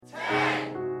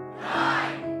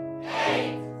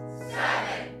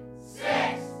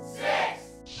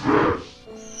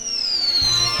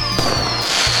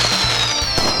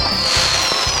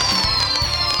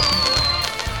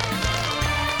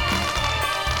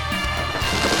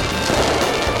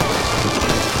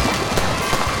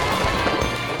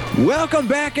Welcome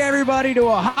back, everybody, to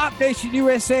a Hop Nation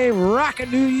USA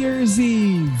Rockin' New Year's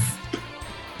Eve.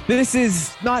 This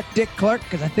is not Dick Clark,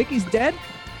 because I think he's dead.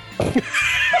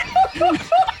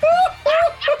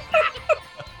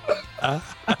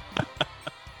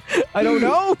 I don't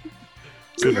know.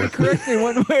 Somebody correct me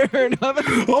one way or another.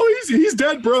 Oh, he's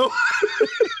dead, bro.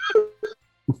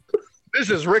 This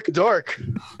is Rick Dark.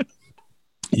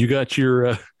 You got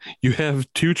your, you have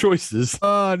two choices.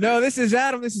 No, this is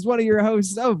Adam. This is one of your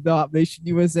hosts of the Hop Nation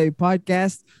USA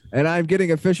podcast. And I'm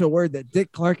getting official word that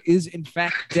Dick Clark is in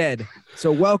fact dead.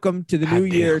 So welcome to the new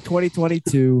year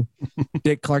 2022.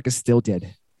 Dick Clark is still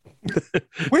dead.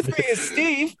 With me is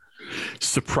Steve.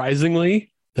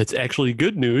 Surprisingly, that's actually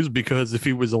good news because if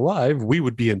he was alive, we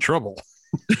would be in trouble.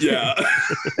 Yeah.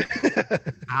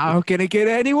 How can it get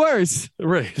any worse?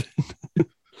 Right.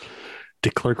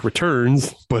 Dick Clark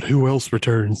returns, but who else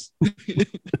returns?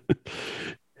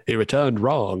 He returned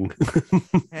wrong.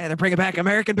 And they're bringing back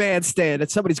American Bandstand, and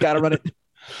somebody's got to run it.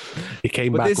 He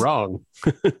came back wrong.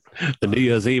 The New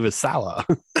Year's Eve is sour.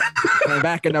 Came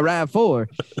back in the RAV4.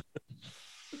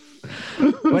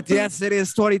 But yes, it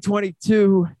is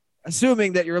 2022.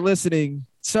 Assuming that you're listening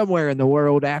somewhere in the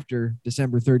world after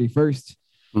December 31st.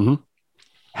 Mm-hmm.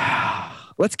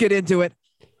 Let's get into it.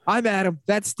 I'm Adam.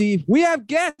 That's Steve. We have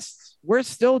guests. We're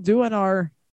still doing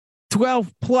our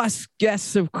 12 plus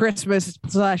guests of Christmas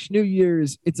 / New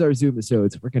Year's. It's our Zoom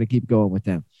episodes. We're going to keep going with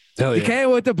them. Hell yeah. You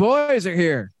can't with the boys are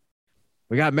here.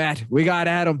 We got Matt. We got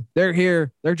Adam. They're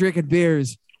here. They're drinking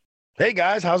beers. Hey,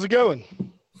 guys. How's it going?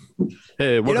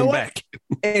 Hey, welcome back.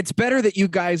 It's better that you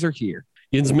guys are here.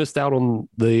 Yin's missed out on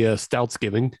the stouts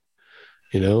giving,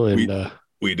 and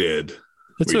we did.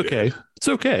 It's okay. It's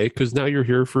okay because now you're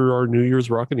here for our New Year's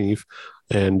Rockin' Eve,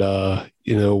 and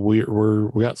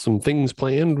we got some things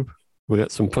planned. We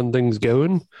got some fun things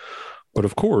going, but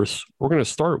of course we're gonna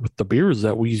start with the beers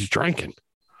that we's drinking.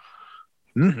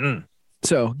 Mm-hmm.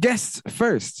 So guests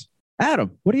first.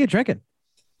 Adam, what are you drinking?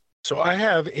 So I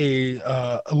have a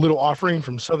little offering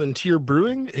from Southern Tier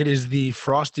Brewing. It is the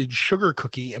Frosted Sugar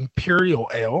Cookie Imperial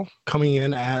Ale, coming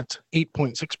in at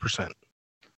 8.6%.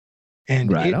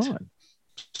 And right it on.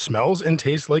 Smells and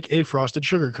tastes like a frosted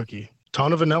sugar cookie.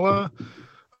 Ton of vanilla.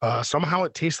 Somehow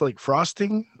it tastes like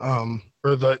frosting,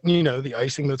 or the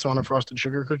icing that's on a frosted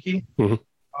sugar cookie. Mm-hmm.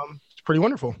 It's pretty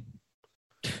wonderful.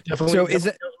 Definitely. So is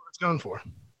it what it's going for?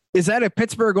 Is that a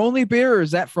Pittsburgh only beer, or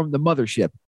is that from the mothership?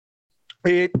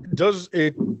 It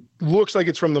looks like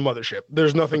it's from the mothership.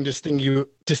 There's nothing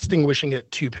distinguishing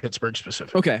it to Pittsburgh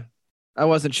specific. Okay. I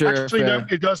wasn't sure. Actually, no,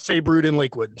 it does say brewed in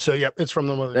Lakewood. So, yeah, it's from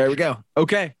the mothership. There we go.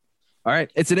 Okay. All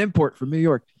right. It's an import from New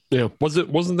York. Yeah.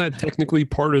 Wasn't that technically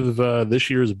part of this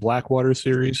year's Blackwater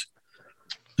series?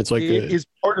 It's like it is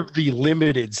part of the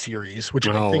limited series, which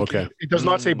I think it does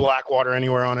not say Blackwater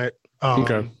anywhere on it.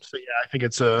 Okay. So yeah, I think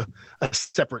it's a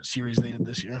separate series they did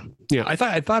this year. Yeah,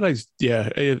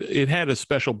 it had a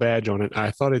special badge on it. I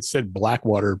thought it said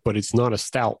Blackwater, but it's not a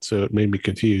stout, so it made me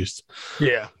confused.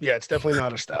 Yeah, it's definitely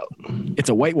not a stout. It's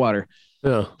a whitewater.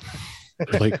 Yeah.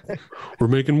 Like we're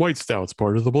making white stouts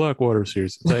part of the Blackwater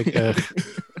series. It's like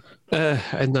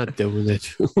I'm not doing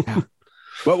it.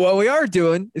 But what we are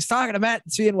doing is talking to Matt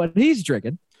and seeing what he's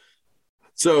drinking.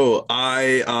 So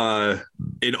I,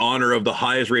 in honor of the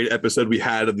highest rated episode we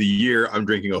had of the year, I'm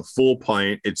drinking a full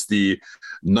pint. It's the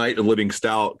Night of Living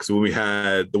Stout. Because when we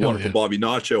had the wonderful Bobby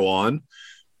Nacho on,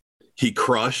 he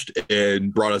crushed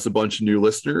and brought us a bunch of new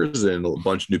listeners and a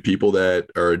bunch of new people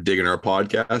that are digging our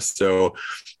podcast. So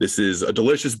this is a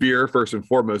delicious beer. First and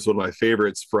foremost, one of my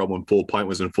favorites from when Full Pint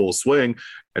was in full swing.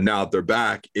 And now that they're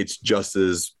back, it's just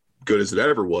as good as it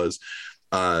ever was.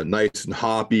 Nice and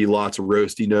hoppy, lots of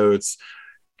roasty notes.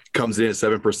 Comes in at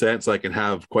 7%, so I can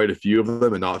have quite a few of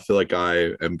them and not feel like I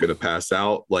am going to pass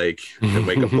out and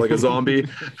wake up like a zombie.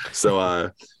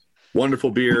 So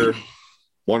wonderful beer,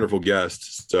 wonderful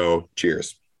guest. So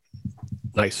cheers.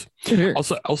 Nice.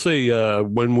 I'll say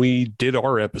when we did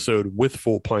our episode with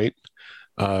Full Pint,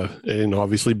 and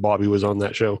obviously Bobby was on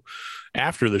that show.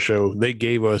 After the show, they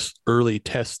gave us early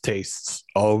test tastes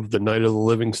of the Night of the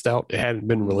Living Stout. It hadn't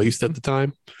been released at the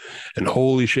time. And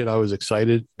holy shit, I was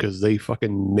excited because they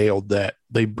fucking nailed that.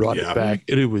 They brought it back.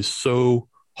 And it was so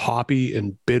hoppy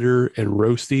and bitter and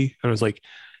roasty. And I was like,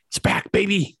 it's back,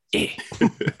 baby. Yeah.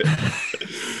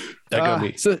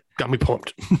 That got me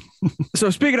pumped. So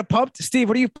speaking of pumped, Steve,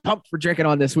 what are you pumped for drinking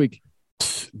on this week?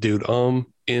 Dude,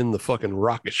 in the fucking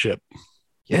rocket ship.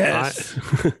 Yes.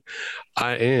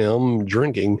 I am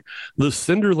drinking the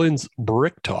Cinderlands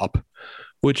Bricktop,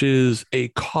 which is a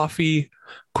coffee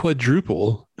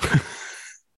quadruple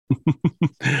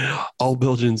All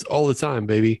Belgians all the time,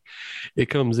 baby. It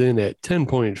comes in at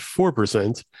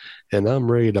 10.4%, and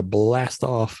I'm ready to blast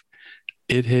off.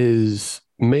 It has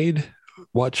made,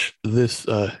 watch this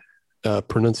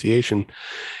pronunciation.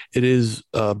 It is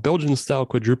Belgian style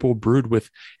quadruple brewed with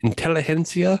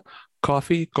Intelligentsia,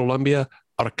 coffee, Colombia,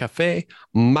 or Café,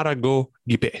 Marago,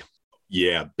 Guipé.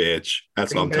 Yeah, bitch.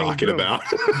 That's what I'm talking about.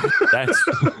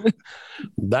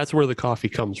 That's where the coffee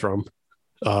comes from.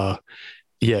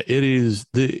 Yeah,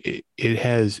 it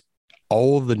has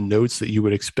all of the notes that you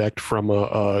would expect from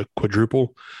a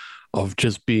quadruple, of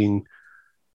just being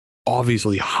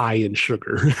obviously high in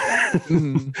sugar.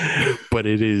 But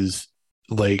it is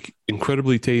like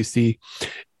incredibly tasty,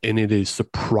 and it is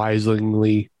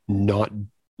surprisingly not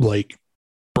like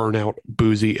burnout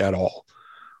boozy at all.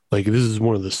 Like, this is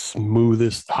one of the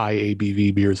smoothest high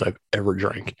ABV beers I've ever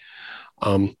drank.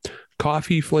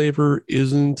 Coffee flavor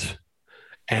isn't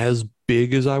as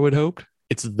big as I would hope.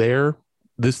 It's there.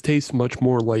 This tastes much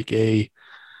more like and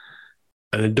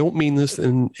I don't mean this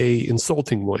in a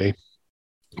insulting way,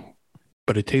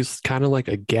 but it tastes kind of like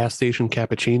a gas station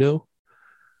cappuccino.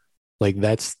 Like,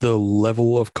 that's the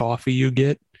level of coffee you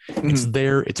get. It's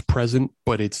there, it's present,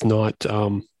 but it's not,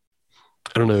 I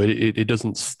don't know, it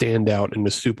doesn't stand out in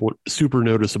a super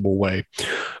noticeable way.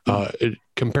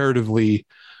 Comparatively,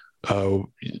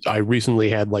 I recently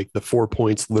had like the 4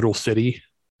 Points Little City,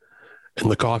 and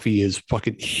the coffee is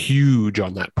fucking huge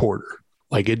on that porter.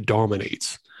 Like, it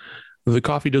dominates. The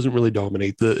coffee doesn't really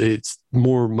dominate. It's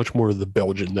much more the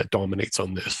Belgian that dominates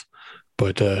on this.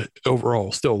 But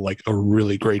overall, still like a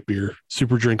really great beer,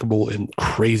 super drinkable and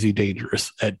crazy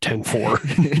dangerous at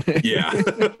 10.4. Yeah.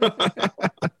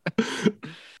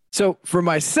 So for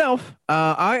myself,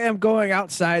 I am going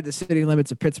outside the city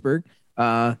limits of Pittsburgh.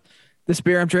 This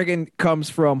beer I'm drinking comes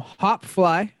from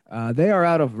Hopfly. They are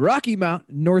out of Rocky Mount,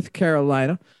 North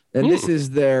Carolina, and this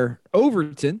is their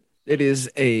Overton. It is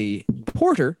a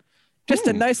porter. Just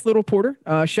a nice little porter.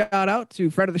 Shout out to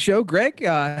friend of the show, Greg.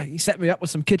 He set me up with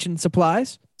some kitchen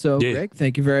supplies. So, yeah. Greg,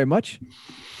 thank you very much.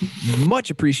 Much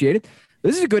appreciated.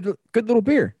 This is a good little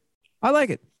beer. I like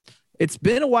it. It's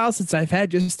been a while since I've had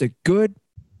just a good,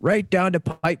 right down to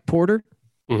pipe porter.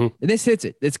 And this hits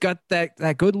it. It's got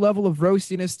that good level of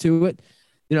roastiness to it.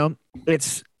 You know,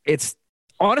 it's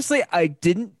honestly, I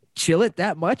didn't chill it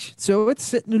that much. So it's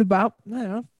sitting at about,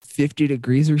 50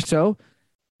 degrees or so.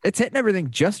 It's hitting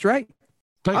everything just right.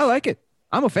 Nice. I like it.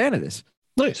 I'm a fan of this.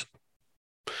 Nice.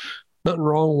 Nothing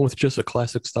wrong with just a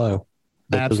classic style.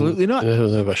 Absolutely not. It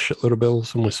doesn't have a shitload of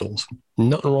bells and whistles.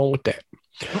 Nothing wrong with that.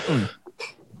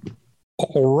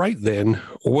 All right, then.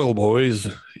 Well, boys,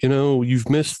 you've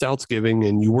missed Stoutsgiving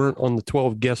and you weren't on the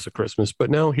 12 guests of Christmas, but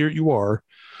now here you are.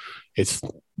 It's,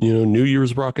 New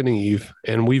Year's Rockin' Eve,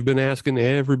 and we've been asking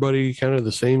everybody kind of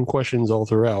the same questions all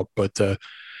throughout, but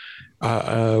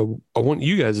I want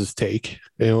you guys' take,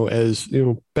 as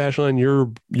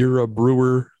Bashline, you're a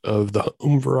brewer of the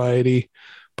home variety,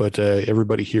 but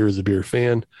everybody here is a beer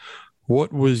fan.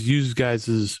 What was you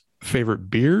guys'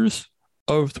 favorite beers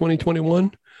of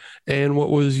 2021? And what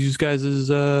was you guys'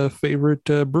 favorite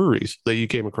breweries that you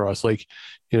came across? Like,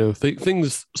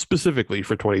 things specifically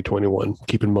for 2021,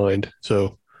 keep in mind.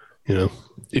 So,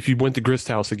 if you went to Grist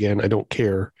House again, I don't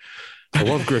care. I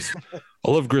love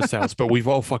Grist House, but we've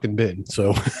all fucking been.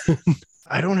 So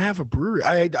I don't have a brewery.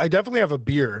 I definitely have a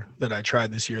beer that I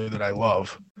tried this year that I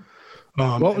love.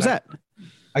 What was that?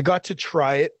 I got to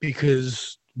try it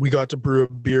because we got to brew a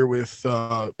beer with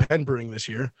Penn Brewing this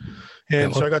year.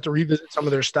 And so I got to revisit some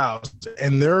of their styles.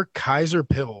 And their Kaiser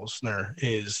Pilsner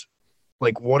is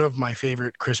like one of my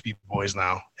favorite crispy boys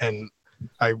now. And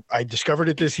I discovered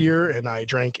it this year and I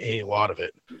drank a lot of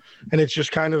it. And it's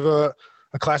just kind of a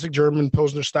classic German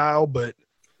Pilsner style, but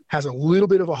has a little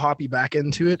bit of a hoppy back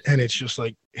end to it. And it's just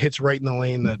like hits right in the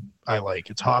lane that I like.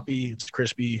 It's hoppy, it's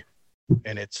crispy,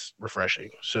 and it's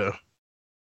refreshing. So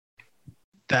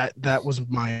that was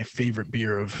my favorite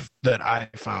beer that I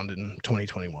found in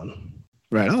 2021.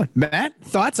 Right on. Matt,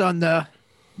 thoughts on the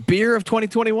beer of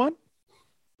 2021?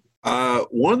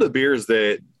 One of the beers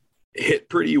that hit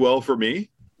pretty well for me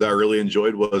that I really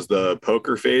enjoyed was the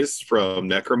Poker Face from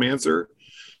Necromancer.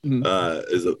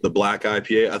 Is the black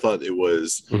IPA. I thought it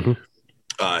was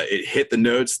it hit the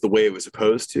notes the way it was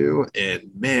supposed to,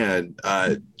 and man,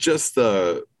 just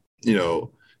the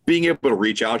being able to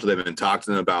reach out to them and talk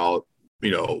to them about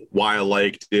why I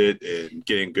liked it and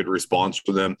getting good response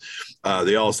from them.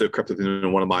 They also crept up into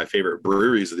one of my favorite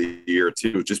breweries of the year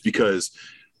too, just because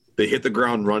they hit the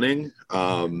ground running.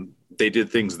 They did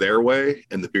things their way,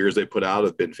 and the beers they put out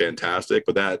have been fantastic.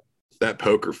 But that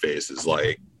Poker Face is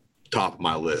like top of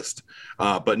my list.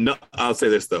 But no, I'll say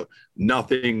this though,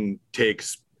 nothing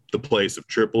takes the place of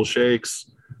Triple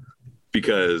Shakes,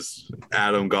 because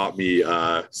Adam got me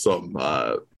some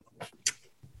not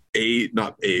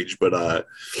aged, but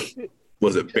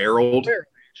was it barreled?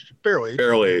 Barrel aged.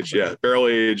 Barrel aged, yeah. Barrel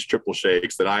aged Triple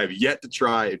Shakes that I have yet to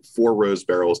try in 4 rose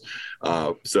barrels.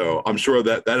 So I'm sure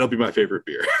that'll be my favorite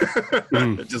beer.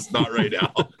 Just not right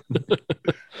now.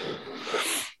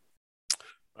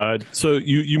 So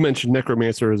you mentioned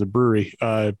Necromancer as a brewery.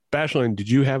 Bashline, did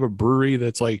you have a brewery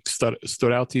that's like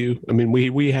stood out to you? I mean,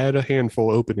 we had a handful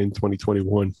open in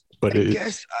 2021, but I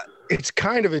guess it's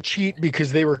kind of a cheat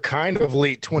because they were kind of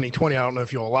late 2020. I don't know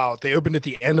if you'll allow it. They opened at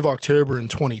the end of October in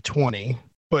 2020,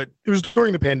 but it was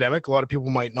during the pandemic. A lot of people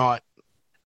might not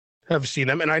have seen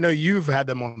them, and I know you've had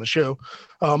them on the show.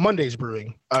 Mondays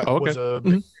Brewing was a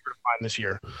big favorite of mine this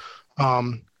year.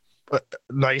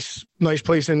 Nice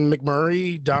place in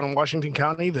McMurray down in Washington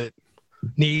County that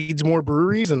needs more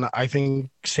breweries, and I think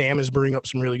Sam is brewing up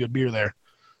some really good beer there.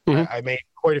 I made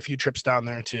quite a few trips down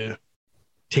there to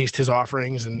taste his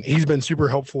offerings, and he's been super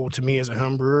helpful to me as a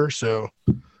home brewer. So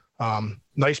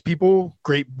nice people,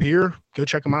 great beer. Go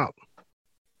check them out.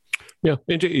 Yeah,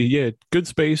 good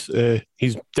space.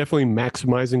 He's definitely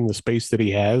maximizing the space that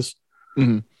he has.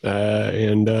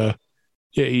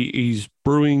 He's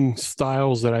brewing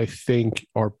styles that I think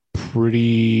are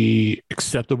pretty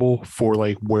acceptable for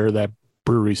like where that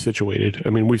brewery's situated. I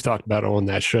mean, we've talked about it on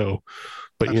that show,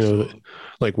 but Absolutely.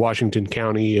 Like Washington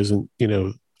County isn't,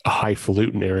 a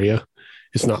highfalutin area.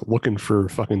 It's not looking for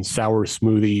fucking sour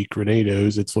smoothie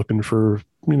Grenados. It's looking for,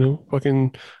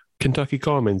 fucking Kentucky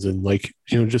Commons and like,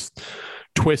 just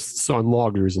twists on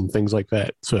lagers and things like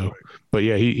that. So, but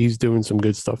yeah, he's doing some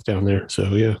good stuff down there. So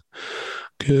yeah.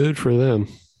 Good for them.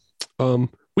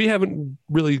 We haven't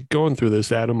really gone through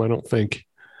this, Adam. I don't think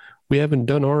we haven't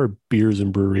done our beers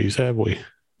and breweries, have we?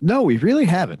 No, we really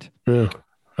haven't. Yeah,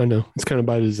 I know. It's kind of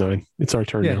by design. It's our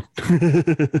turn now.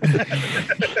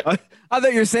 I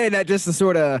thought you were saying that just to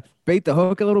sort of bait the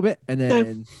hook a little bit and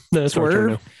then no, it's our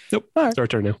turn now. Nope, right. It's our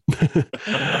turn now.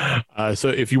 So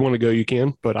if you want to go, you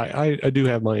can. But I do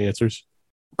have my answers.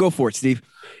 Go for it, Steve.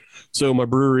 So my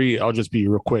brewery, I'll just be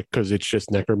real quick because it's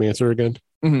just Necromancer again.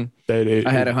 I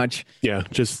had a hunch. Yeah,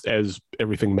 just as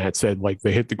everything Matt said, like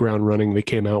they hit the ground running. They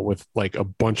came out with like a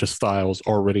bunch of styles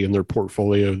already in their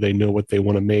portfolio. They know what they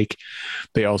want to make.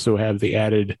 They also have the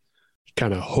added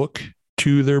kind of hook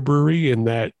to their brewery in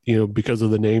that, because of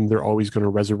the name, they're always going to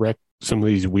resurrect some of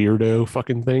these weirdo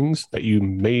fucking things that you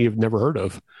may have never heard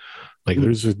of. Like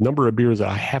there's a number of beers that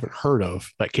I haven't heard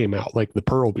of that came out, like the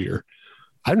Pearl beer.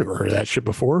 I've never heard of that shit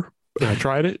before. I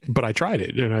tried it,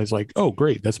 and I was like, oh,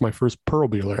 great. That's my first Pearl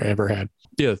beer I ever had.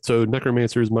 Yeah, so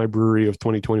Necromancer is my brewery of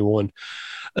 2021.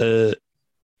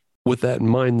 With that in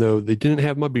mind, though, they didn't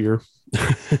have my beer.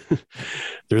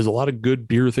 There's a lot of good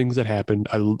beer things that happened.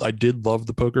 I did love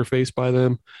the Poker Face by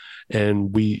them.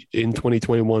 And in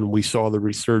 2021, we saw the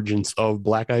resurgence of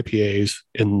black IPAs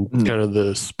in kind of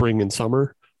the spring and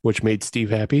summer, which made Steve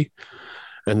happy.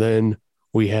 And then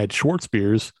we had Schwartz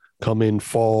beers come in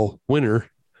fall, winter,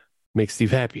 makes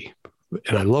Steve happy.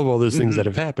 And I love all those things that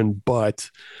have happened, but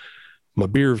my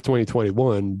beer of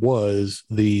 2021 was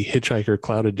the Hitchhiker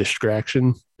Clouded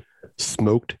Distraction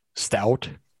smoked stout.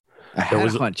 I had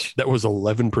a hunch. That was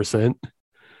 11%.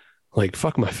 Like,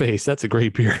 fuck my face. That's a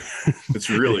great beer. It's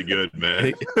really good,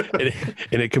 man.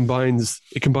 and it combines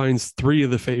 3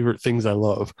 of the favorite things I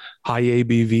love. High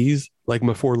ABVs, like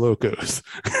my Four Locos.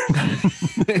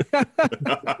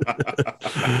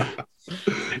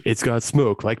 It's got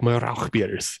smoke, like my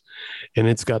Rauchbiers. And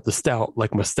it's got the stout,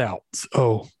 like my stouts.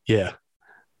 Oh, yeah.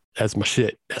 That's my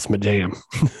shit. That's my jam.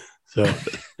 So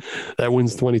that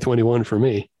wins 2021 for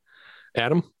me.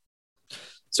 Adam?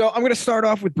 So I'm going to start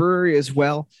off with brewery as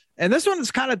well. And this one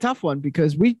is kind of a tough one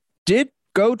because we did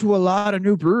go to a lot of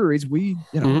new breweries.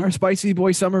 Our Spicy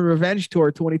Boy Summer Revenge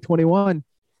Tour 2021.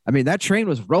 I mean, that train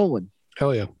was rolling.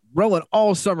 Hell yeah. Rolling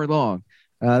all summer long.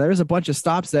 There was a bunch of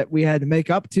stops that we had to make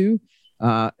up to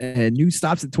and new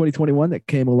stops in 2021 that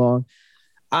came along.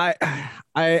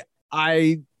 I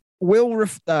will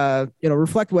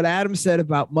reflect what Adam said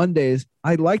about Mondays.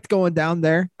 I liked going down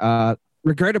there.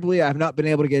 Regrettably, I have not been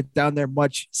able to get down there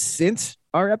much since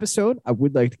our episode. I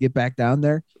would like to get back down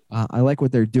there. I like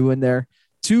what they're doing there.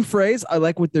 Two Phrase, I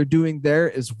like what they're doing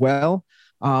there as well.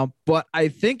 But I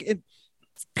think it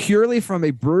purely from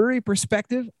a brewery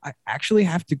perspective, I actually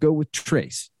have to go with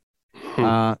Trace.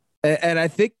 And I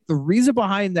think the reason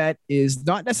behind that is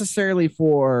not necessarily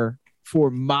for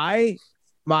my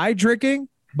drinking,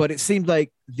 but it seemed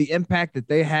like the impact that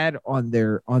they had on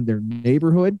their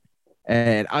neighborhood.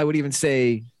 And I would even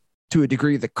say to a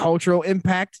degree, the cultural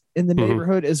impact in the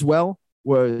neighborhood as well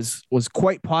was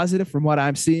quite positive from what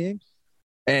I'm seeing.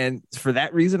 And for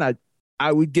that reason,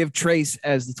 I would give Trace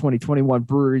as the 2021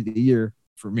 Brewery of the Year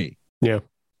for me. Yeah.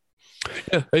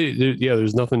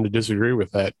 There's nothing to disagree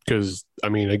with that because, I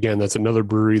mean, again, that's another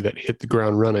brewery that hit the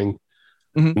ground running.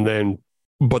 And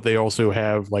but they also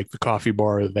have like the coffee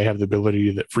bar. They have the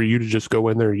ability that for you to just go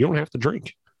in there, you don't have to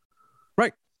drink.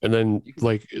 Right. And then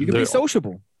like you can be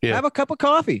sociable. Yeah. Have a cup of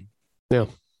coffee. Yeah.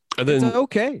 And then it's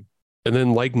okay. And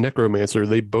then like Necromancer,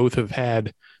 they both have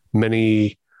had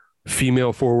many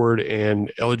female forward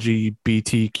and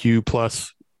LGBTQ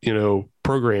plus,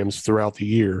 programs throughout the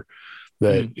year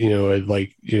that,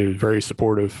 very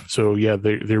supportive. So yeah,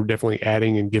 they're definitely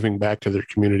adding and giving back to their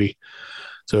community.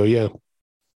 So yeah.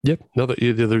 Yep.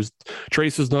 There's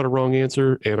Trace is not a wrong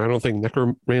answer. And I don't think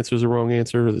Necromancer is a wrong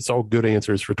answer. It's all good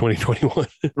answers for 2021.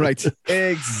 Right.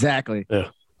 Exactly. Yeah.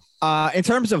 In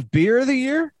terms of beer of the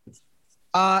year,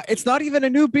 it's not even a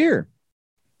new beer.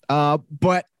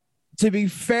 But to be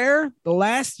fair, the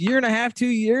last year and a half, 2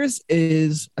 years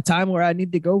is a time where I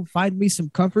need to go find me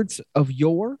some comforts of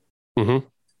yore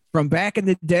from back in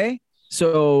the day.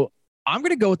 So I'm going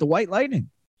to go with the White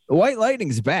Lightning. The White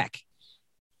Lightning's back.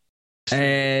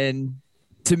 And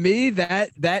to me,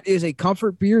 that is a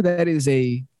comfort beer. That is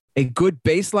a good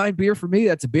baseline beer for me.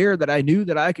 That's a beer that I knew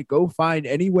that I could go find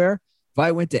anywhere. If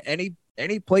I went to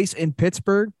any place in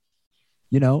Pittsburgh,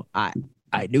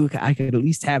 I knew I could at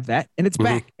least have that, and it's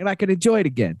back, and I could enjoy it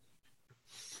again.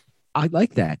 I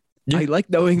like that. Yeah. I like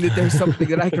knowing that there's something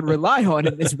that I can rely on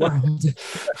in this world.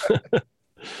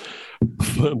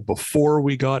 Before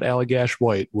we got Allagash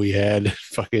White, we had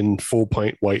fucking full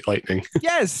pint White Lightning.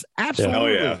 Yes,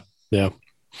 absolutely. Yeah. Oh,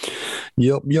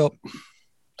 yeah. Yep.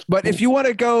 But if you want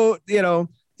to go,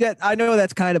 I know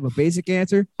that's kind of a basic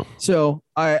answer. So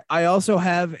I also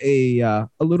have a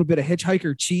little bit of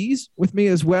Hitchhiker cheese with me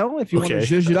as well. If you want to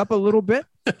zhuzh it up a little bit,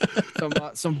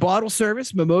 some bottle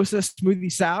service mimosa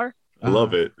smoothie sour. I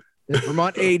love it.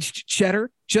 Vermont aged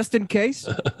cheddar, just in case.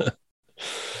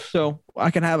 So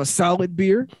I can have a solid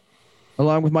beer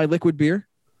along with my liquid beer.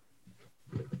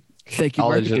 Thank you,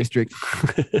 Market District.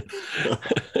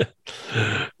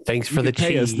 Thanks for the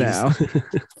cheese. Now.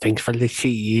 Thanks for the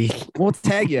cheese. We'll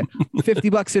tag you.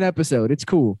 $50 an episode. It's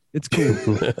cool.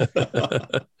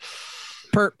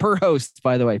 per host,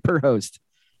 by the way. Per host.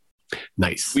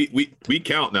 Nice. We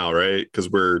count now, right? Because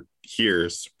we're here.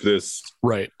 This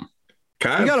right.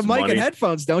 You got a mic and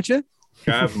headphones, don't you?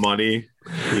 Can I have money,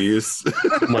 please?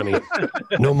 Money.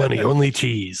 No money, only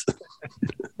cheese.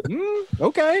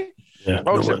 Okay. Yeah.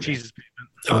 No cheese.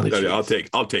 I'll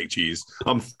take cheese.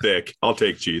 I'm thick. I'll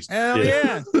take cheese. Hell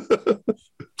yeah.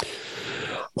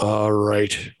 All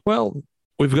right. Well,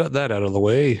 we've got that out of the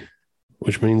way,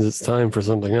 which means it's time for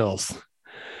something else.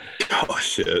 Oh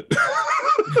shit.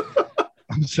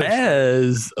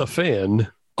 As a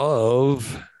fan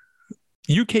of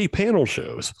UK panel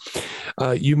shows,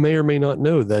 you may or may not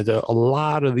know that a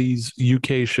lot of these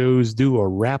UK shows do a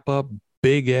wrap-up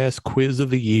big-ass quiz of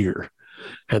the year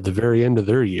at the very end of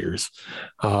their years.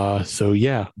 So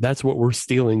yeah, that's what we're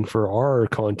stealing for our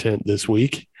content this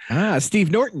week.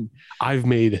 Steve Norton. I've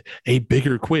made a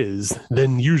bigger quiz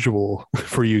than usual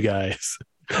for you guys.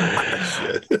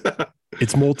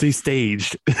 It's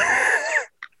multi-staged.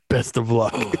 Best of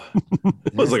luck.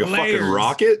 It was like a fucking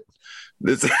rocket.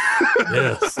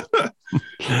 Yes.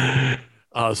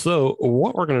 So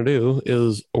what we're going to do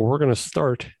is we're going to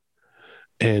start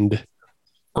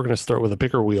with a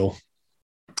picker wheel.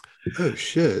 Oh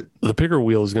shit. The picker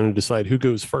wheel is going to decide who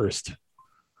goes first.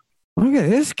 Look at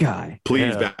this guy.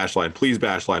 Please bash line. Please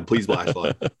bash line. Please bash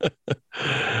line.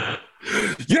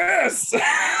 Yes.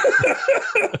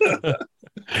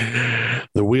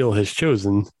 The wheel has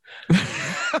chosen. Do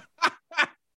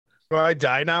I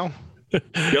die now?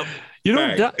 Yep.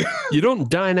 You don't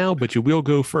die now, but you will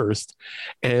go first.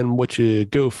 And what you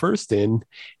go first in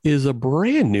is a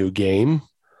brand new game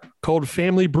called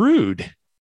Family Brood.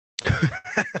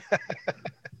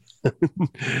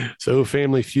 So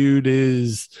Family Feud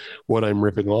is what I'm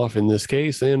ripping off in this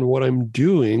case. And what I'm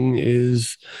doing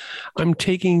is I'm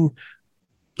taking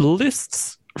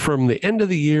lists from the end of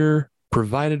the year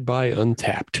provided by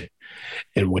Untappd.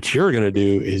 And what you're going to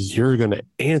do is you're going to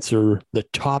answer the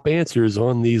top answers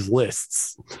on these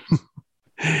lists.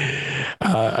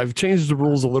 I've changed the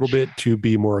rules a little bit to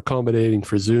be more accommodating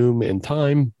for Zoom and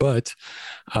time, but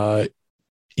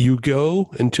you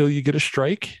go until you get a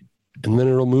strike, and then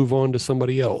it'll move on to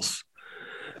somebody else.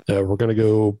 We're going to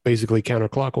go basically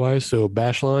counterclockwise. So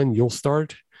Bashline, you'll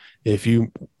start.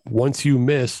 Once you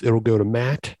miss, it'll go to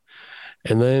Matt.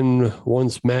 And then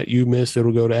once Matt, you miss,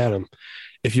 it'll go to Adam.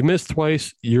 If you miss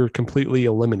twice, you're completely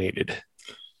eliminated.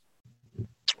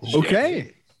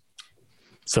 Okay.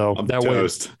 So I'm that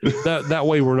toast. way, that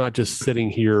way we're not just sitting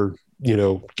here,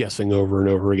 guessing over and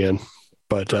over again.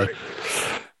 But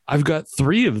I've got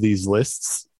 3 of these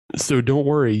lists, so don't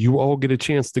worry. You all get a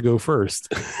chance to go first.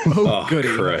 Oh, goody.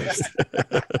 Christ.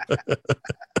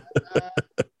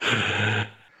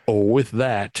 With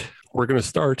that, we're going to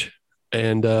start,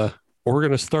 and we're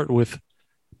going to start with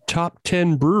top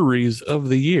 10 breweries of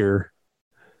the year,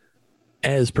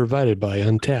 as provided by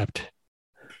Untapped.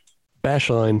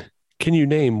 Bashline, can you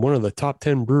name one of the top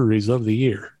 10 breweries of the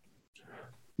year?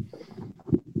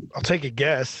 I'll take a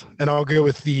guess, and I'll go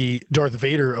with the Darth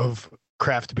Vader of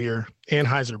craft beer,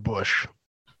 Anheuser-Busch.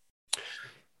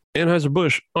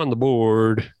 Anheuser-Busch on the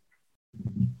board.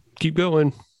 Keep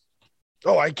going.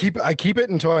 Oh, I keep it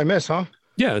until I miss, huh?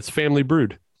 Yeah, it's family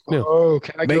brewed. Yeah. Oh,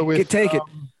 can I go with take it.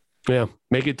 Yeah,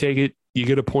 make it, take it. You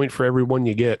get a point for every one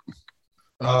you get.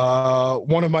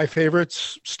 One of my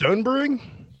favorites, Stone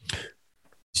Brewing.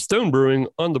 Stone Brewing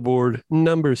on the board,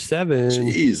 number 7.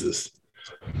 Jesus.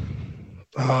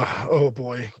 Oh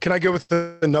boy, can I go with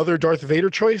another Darth Vader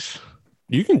choice?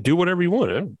 You can do whatever you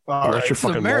want. Unless right. you're It's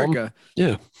fucking America. mom.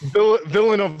 Yeah.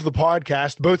 Villain of the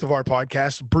podcast, both of our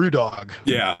podcasts, Brewdog.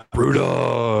 Yeah.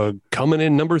 Brewdog coming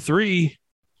in number 3.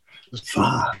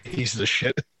 Pieces of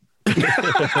shit. Yes.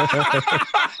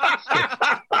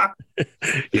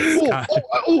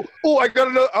 I got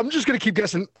to know. I'm just gonna keep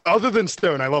guessing. Other than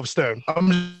Stone, I love Stone.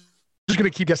 I'm just gonna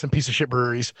keep guessing piece of shit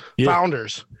breweries. Yeah.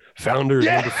 Founders. Founders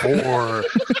Yeah. number 4.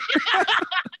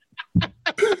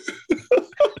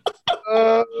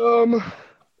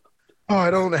 I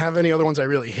don't have any other ones I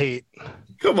really hate.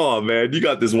 Come on, man. You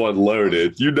got this one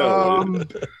loaded. You know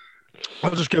it.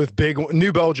 I'll just go with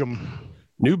New Belgium.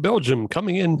 New Belgium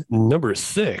coming in number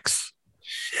 6.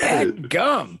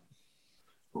 Gum.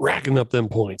 Racking up them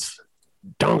points.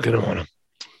 Dunking on them.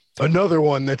 Another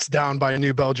one that's down by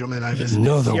New Belgium, and I visited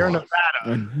Another Sierra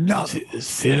one. Nevada.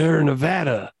 Sierra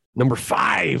Nevada, number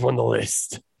 5 on the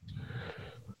list.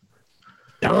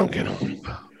 Dunking on them.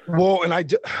 Well, and I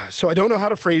don't know how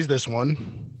to phrase this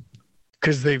one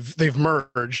because they've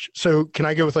merged. So can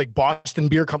I go with like Boston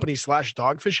Beer Company /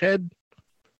 Dogfish Head?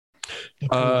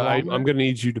 I'm going to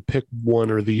need you to pick one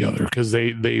or the other because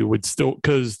they would still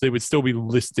be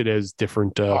listed as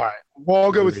different. All right.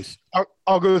 Well, breweries.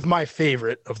 I'll go with my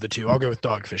favorite of the 2. I'll go with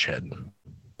Dogfish Head.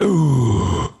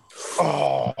 Ooh,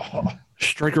 Oh,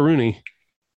 Striker-Rooney.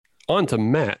 On to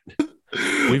Matt.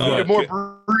 We've got more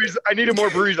breweries. I needed more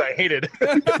breweries I hated.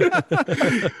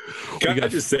 Can I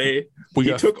just say,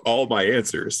 he took all my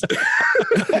answers.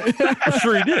 I'm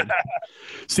sure he did.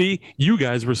 See, you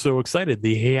guys were so excited that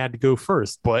he had to go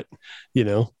first, but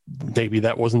maybe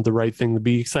that wasn't the right thing to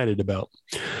be excited about.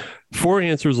 4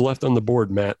 answers left on the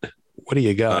board, Matt. What do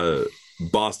you got?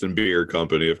 Boston Beer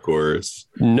Company, of course.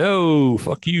 No,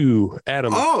 fuck you,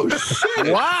 Adam. Oh,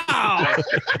 shit. Wow.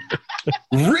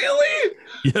 Really?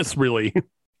 Yes, really.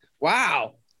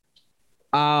 Wow.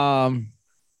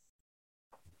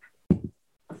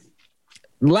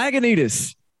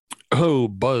 Lagunitas. Oh,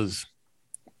 Buzz.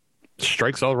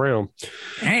 Strikes all around.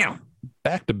 Damn.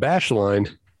 Back to Bashline.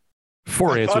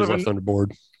 4 answers left on the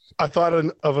board. I thought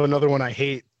of another one I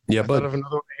hate. Yeah, I thought but of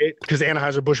another one I hate because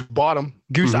Anheuser-Busch bought them.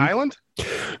 Goose Island.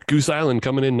 Goose Island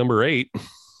coming in number 8.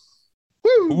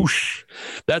 Woo! Oosh.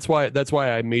 That's why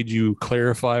I made you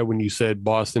clarify when you said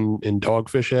Boston and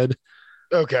Dogfish Head.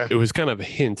 Okay. It was kind of a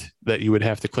hint that you would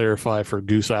have to clarify for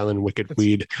Goose Island, Wicked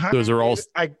Weed. Those are all.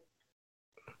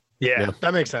 Yeah,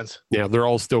 that makes sense. Yeah, they're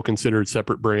all still considered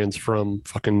separate brands from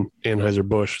fucking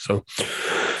Anheuser-Busch. So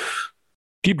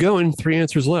keep going. 3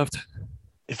 answers left.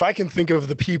 If I can think of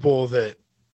the people that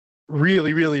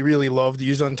really, really, really love to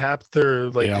use Untapped, they're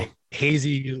like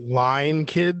Hazy Line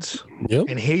kids. Yep.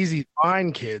 And Hazy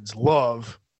Line kids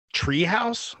love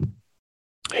Treehouse.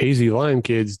 Hazy Line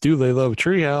kids, do they love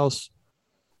Treehouse?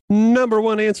 Number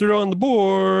 1 answer on the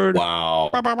board. Wow.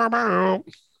 Bow, bow, bow, bow.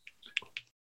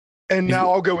 And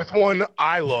now I'll go with one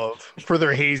I love for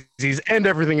their hazies and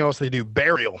everything else they do.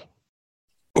 Burial.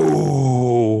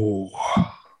 Oh.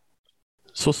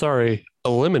 So sorry.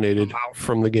 Eliminated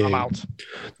from the game. I'm out.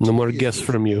 No more guess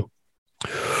from you.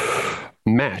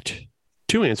 Matt,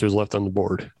 2 answers left on the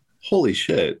board. Holy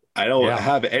shit. I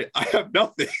have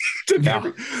nothing.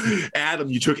 Adam,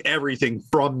 you took everything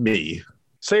from me.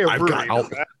 Say a I've brewery.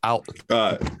 got Out.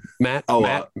 Matt,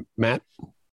 oh, Matt.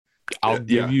 I'll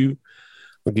give you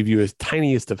the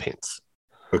tiniest of hints.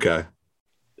 Okay.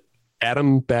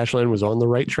 Adam Bashline was on the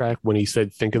right track when he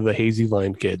said, think of the Hazy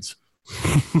Line kids.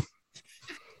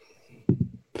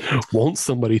 Won't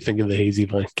somebody think of the Hazy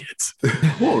Line kids?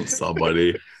 Won't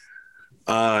somebody?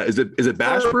 Is it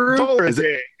Bash Brew? Is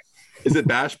it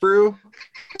Bash Brew?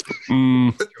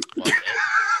 I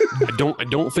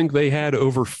don't think they had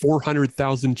over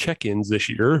 400,000 check-ins this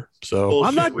year. So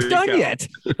I'm not done yet.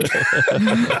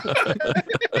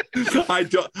 I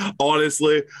don't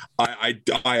honestly. I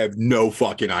have no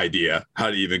fucking idea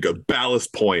how to even go.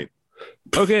 Ballast Point.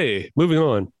 Okay, moving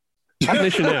on.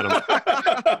 Nation Adam.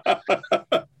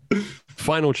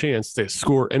 Final chance to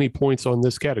score any points on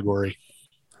this category.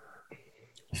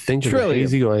 Think of the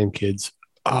Hazy Land kids.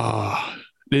 It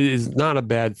is not a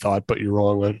bad thought, but you're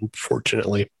wrong,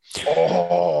 unfortunately.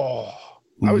 Oh,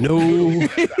 no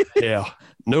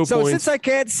points. So since I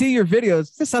can't see your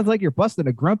videos, this sounds like you're busting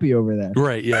a grumpy over there.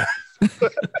 Right, yeah.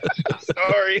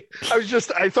 Sorry.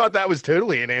 I thought that was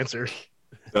totally an answer.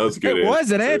 That was a good. It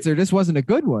was an answer. This wasn't a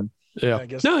good one. Yeah. I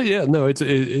guess. No,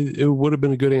 it would have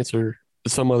been a good answer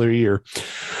some other year.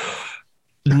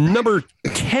 Number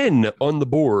 10 on the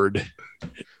board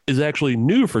is actually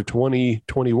new for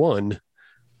 2021.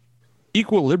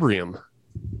 Equilibrium.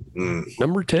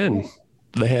 Number 10.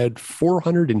 They had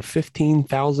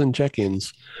 415,000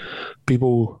 check-ins.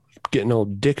 People getting all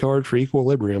dick hard for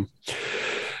Equilibrium.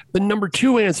 The number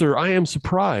 2 answer, I am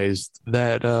surprised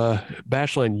that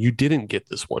Bashline, you didn't get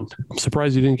this one. I'm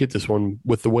surprised you didn't get this one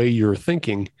with the way you're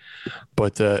thinking.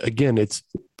 But again, it's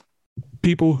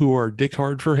people who are dick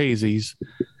hard for hazies,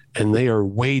 and they are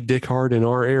way dick hard in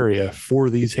our area for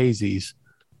these hazies.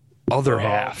 Other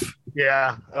half.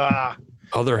 Yeah.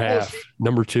 Other half.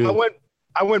 Number 2.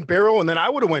 I went barrel, and then I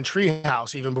would have went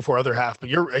treehouse even before other half. But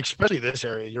you're especially this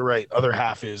area. You're right. Other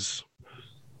half is.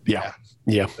 Yeah.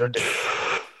 Yeah.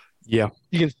 You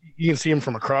can see them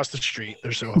from across the street.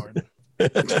 They're so hard.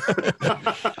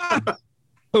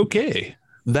 Okay.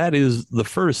 That is the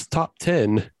first top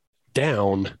 10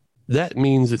 down. That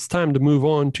means it's time to move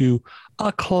on to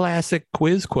a classic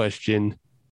quiz question.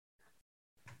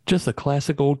 Just a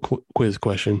classic old quiz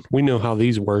question. We know how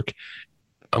these work.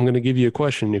 I'm going to give you a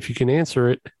question. If you can answer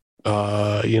it,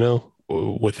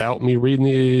 without me reading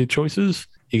the choices,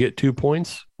 you get 2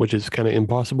 points, which is kind of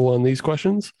impossible on these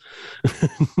questions.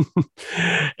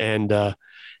 And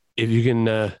if you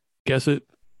can guess it,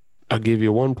 I'll give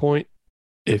you 1 point.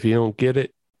 If you don't get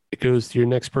it, it goes to your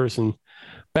next person.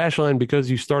 Bashline, because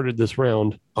you started this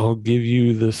round, I'll give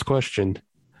you this question.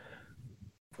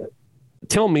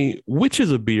 Tell me, which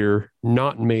is a beer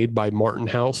not made by Martin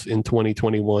House in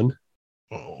 2021?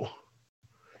 Oh.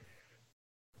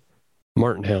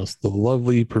 Martin House, the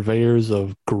lovely purveyors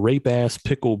of grape-ass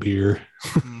pickle beer.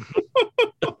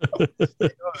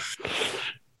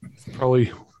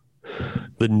 Probably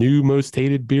the new most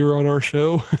hated beer on our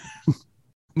show.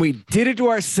 We did it to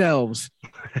ourselves.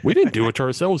 We didn't do it to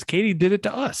ourselves. Katie did it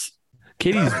to us.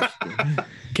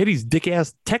 Katie's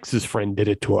dick-ass Texas friend did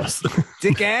it to us.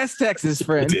 Dick-ass Texas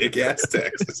friend. Dick-ass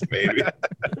Texas, baby.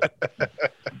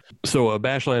 So,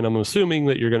 Bashline, I'm assuming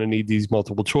that you're going to need these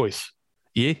multiple choice.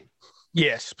 Yeah?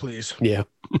 Yes, please. Yeah.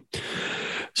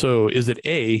 So, is it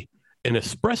A, an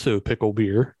espresso pickle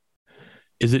beer?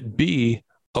 Is it B,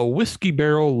 a whiskey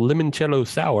barrel limoncello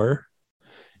sour?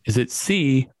 Is it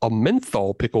C, a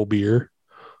menthol pickle beer?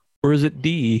 Or is it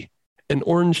D, an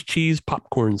orange cheese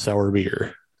popcorn sour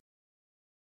beer?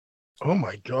 Oh,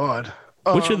 my God.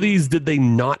 Which of these did they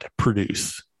not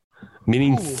produce?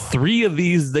 Meaning 3 of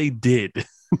these they did.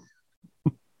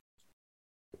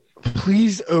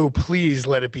 Please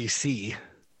let it be C.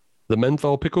 The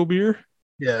menthol pickle beer?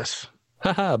 Yes.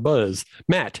 Haha, Buzz.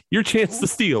 Matt, your chance to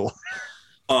steal.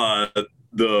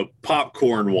 The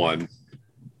popcorn one.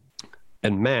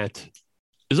 And Matt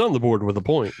is on the board with a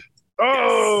point.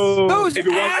 Oh, those If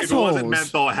assholes! it wasn't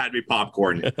menthol, it had to be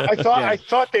popcorn. I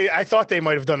thought they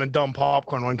might have done a dumb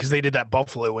popcorn one because they did that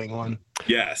buffalo wing one.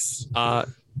 Yes.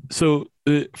 So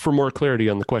for more clarity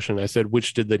on the question, I said,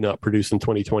 which did they not produce in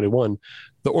 2021?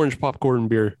 The orange popcorn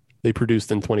beer they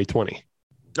produced in 2020.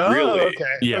 Oh, Really? okay.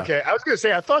 Yeah. Okay. I was gonna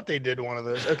say I thought they did one of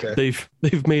those. Okay.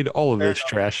 They've made all of this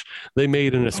trash. They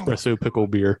made an espresso pickle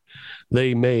beer.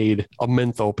 They made a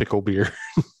menthol pickle beer.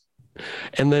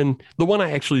 And then the one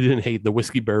I actually didn't hate, the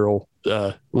whiskey barrel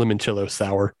limoncello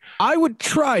sour. I would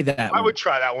try that. I would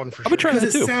try that one for sure. I would try that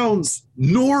Because it too. sounds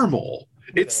normal.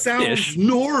 It sounds Ish.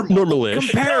 normal.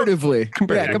 Normal-ish. Comparatively. Yeah,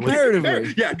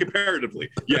 comparatively. Yeah, comparatively.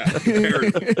 Yeah,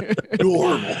 comparatively.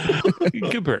 Normal.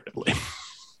 Comparatively.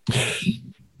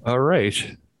 All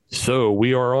right. So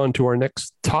we are on to our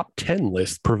next top 10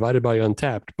 list provided by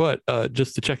Untapped. But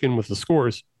just to check in with the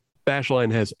scores,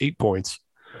 Bashline has 8 points.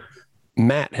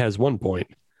 Matt has 1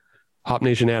 point. Hop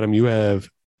Nation Adam, you have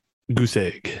goose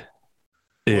egg.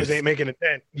 Boys ain't making a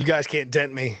dent. You guys can't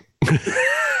dent me.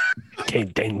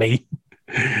 Can't dent me.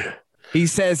 He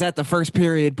says at the first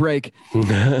period break.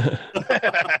 Matt,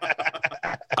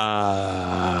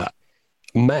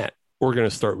 we're going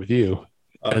to start with you.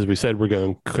 As we said, we're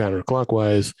going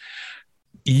counterclockwise.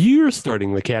 You're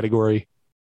starting the category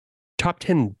top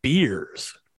 10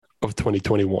 beers of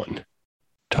 2021.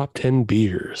 Top 10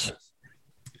 beers.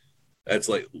 That's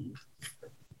like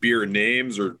beer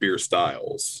names or beer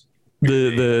styles?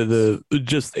 The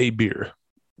just a beer.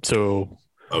 So,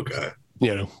 okay.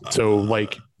 So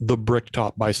like the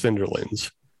Bricktop by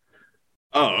Cinderlands.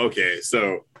 Oh, okay.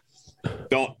 So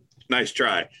nice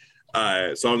try.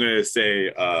 So I'm going to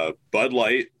say Bud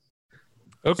Light.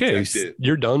 Okay,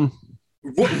 you're done.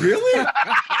 What, really?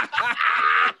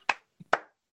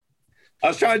 I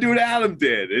was trying to do what Adam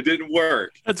did. It didn't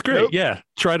work. That's great. Nope. Yeah.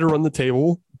 Try to run the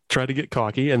table, try to get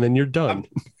cocky, and then you're done.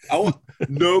 I want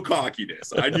no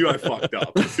cockiness. I knew I fucked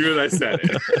up as soon as I said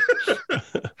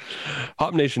it.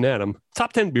 Hop Nation Adam,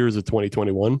 top 10 beers of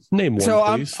 2021. Name one, so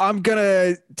please. I'm going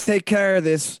to take care of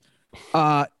this.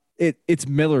 It's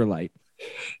Miller Lite.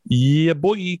 Yeah,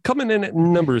 boy. Coming in at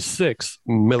number 6,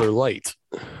 Miller Lite.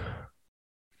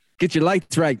 Get your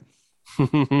lights right.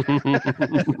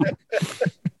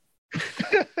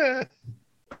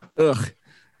 Ugh.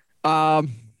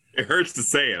 It hurts to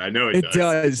say it. I know it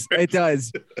does. It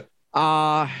does.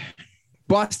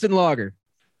 Boston Lager.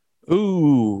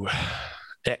 Ooh.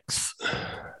 X.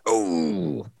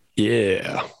 Ooh.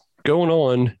 Yeah. Going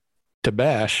on to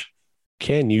Bash.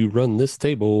 Can you run this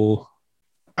table?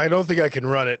 I don't think I can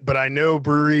run it, but I know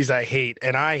breweries I hate,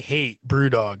 and I hate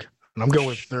Brewdog. And I'm going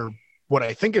with what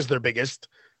I think is their biggest,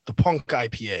 the Punk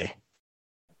IPA.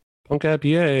 Punk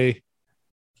IPA.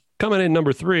 Coming in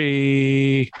number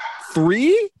 3.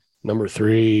 3? Number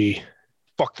 3.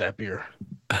 Fuck that beer.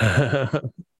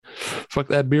 Fuck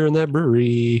that beer in that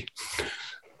brewery.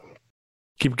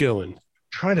 Keep going.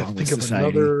 Trying to think of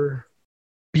another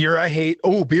beer I hate.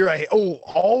 Oh, beer I hate. Oh,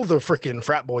 all the freaking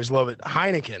frat boys love it.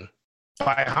 Heineken.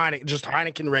 By Heineken, just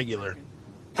Heineken regular.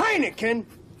 Heineken?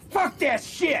 Fuck that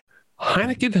shit.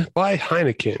 Heineken by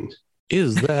Heineken.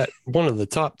 Is that one of the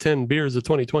top 10 beers of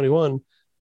 2021?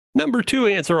 Number 2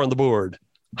 answer on the board.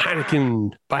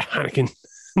 Heineken by Heineken.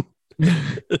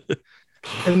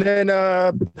 And then,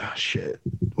 shit.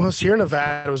 Well, Sierra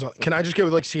Nevada was on. Can I just go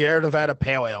with like Sierra Nevada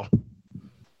Pale Ale?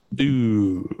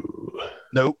 Ooh.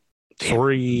 Nope.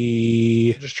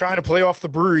 3. Just trying to play off the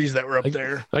breweries that were up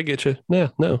there. I get you. Yeah,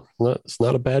 no, it's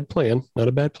not a bad plan. Not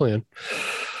a bad plan.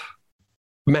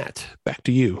 Matt, back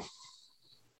to you.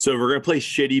 So we're gonna play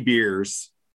shitty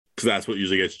beers because that's what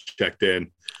usually gets checked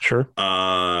in. Sure.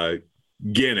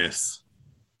 Guinness.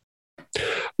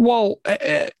 Well,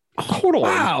 hold on.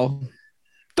 Wow.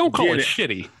 Don't call it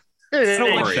shitty. It's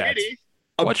not like that.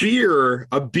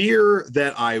 A beer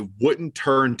that I wouldn't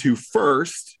turn to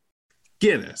first.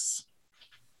 Guinness.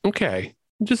 Okay.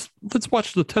 Just let's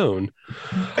watch the tone.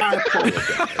 I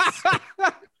apologize.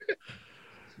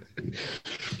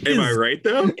 Am I right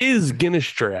though? Is Guinness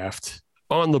Draft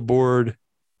on the board?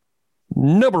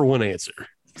 Number 1 answer.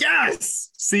 Yes.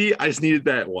 See, I just needed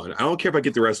that one. I don't care if I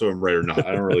get the rest of them right or not.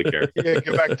 I don't really care. Yeah,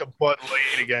 go back to Bud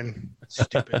Light again.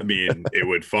 Stupid. I mean, it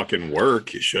would fucking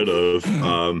work. It should have.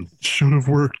 Should have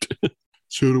worked.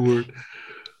 Should have worked.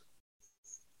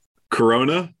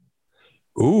 Corona.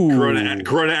 Ooh.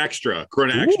 Corona Extra.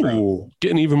 Corona Extra. Ooh.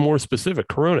 Getting even more specific.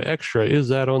 Corona Extra. Is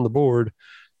that on the board?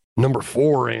 Number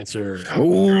 4 answer.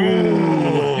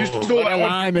 Ooh. You stole that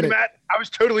one, Matt. I was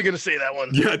totally going to say that one.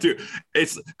 Yeah, dude.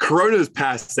 It's Corona's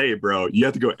passe, bro. You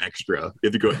have to go extra. You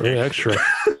have to go extra.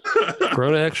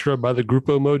 Corona Extra by the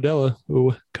Grupo Modelo.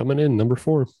 Ooh, coming in number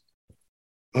 4.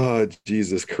 Oh,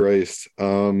 Jesus Christ.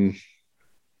 Some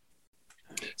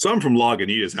from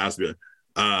Lagunitas has to be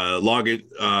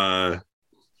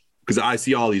because I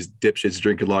see all these dipshits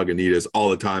drinking Lagunitas all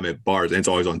the time at bars, and it's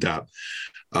always on tap.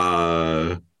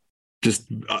 What's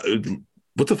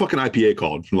the fucking IPA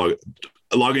called?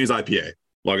 Lagunitas IPA.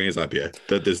 Lagunitas IPA.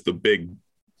 That is the big.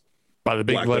 By the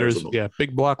big letters. Yeah,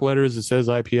 big block letters. It says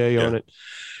IPA on it.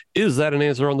 Is that an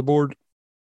answer on the board?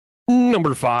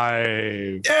 Number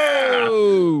 5. Yeah.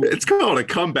 It's called a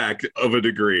comeback of a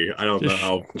degree. I don't know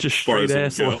how just far straight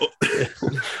ass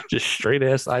just straight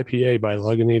ass IPA by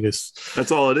Lagunitas.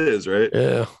 That's all it is, right?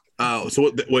 Yeah.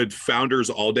 So would Founders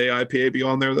All Day IPA be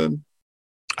on there then?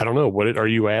 I don't know. What are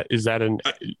you at? Is that an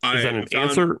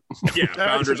answer? Yeah,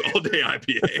 Founders All Day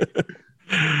IPA.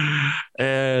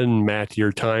 And Matt,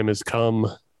 your time has come.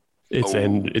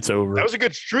 It's over. That was a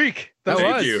good streak.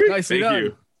 Thank you. Nicely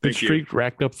done. Good streak,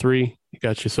 racked up 3. You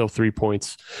got yourself 3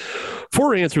 points.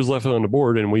 4 answers left on the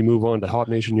board, and we move on to Hop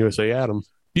Nation USA. Adam,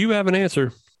 do you have an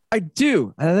answer? I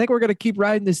do. And I think we're going to keep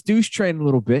riding this douche train a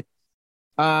little bit.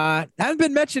 Haven't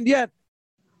been mentioned yet,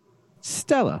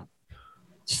 Stella.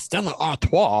 Stella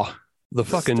Artois, the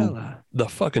Stella.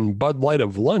 fucking Bud Light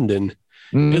of London,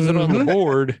 isn't on the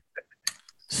board.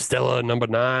 Stella number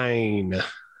 9.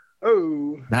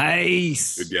 Oh,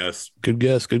 Nice. Good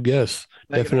guess. Good guess.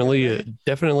 Definitely a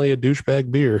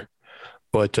douchebag beer,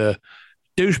 but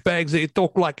douchebags they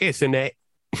talk like this and that.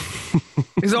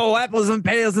 It's all apples and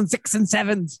pears and 6 and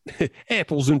 7s.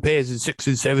 Apples and pears and 6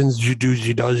 and 7s. You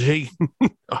doozy dozy.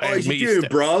 How's you doing,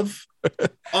 bruv?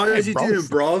 How's you doing,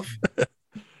 bruv?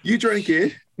 You drink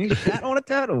it. That on a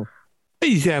turtle.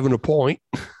 He's having a point.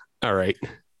 All right.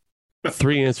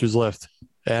 3 answers left.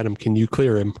 Adam, can you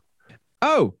clear him?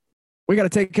 Oh, we got to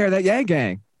take care of that Yang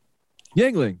Gang.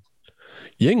 Yingling.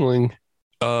 Yingling.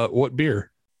 What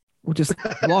beer? We'll just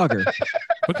lager.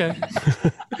 Okay.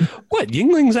 What?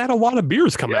 Yingling's had a lot of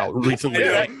beers come out recently.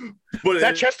 Yeah. But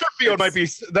that Chesterfield might be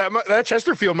that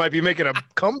Chesterfield might be making a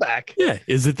comeback. Yeah.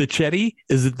 Is it the Chetty?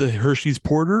 Is it the Hershey's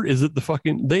Porter? Is it the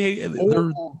fucking they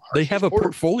have a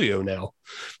portfolio now?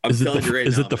 Is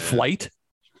it the Flight?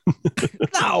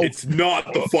 No, it's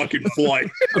not the fucking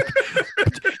Flight.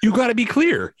 You got to be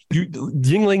clear.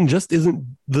 Yingling just isn't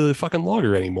the fucking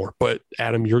lager anymore. But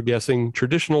Adam, you're guessing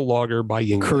traditional lager by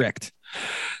Yingling. Correct.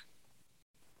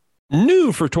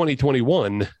 New for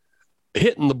 2021,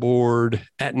 hitting the board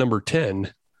at number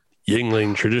 10,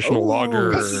 Yingling traditional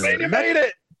lager. You made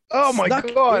it. Oh my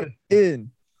God.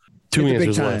 In. Two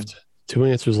answers left. 2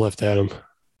 answers left, Adam.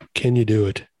 Can you do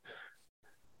it?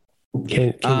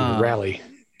 Can you rally?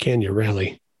 Can you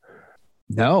rally?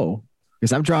 No,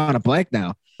 because I'm drawing a blank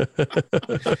now.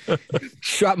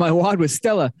 Shot my wad with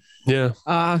Stella. Yeah.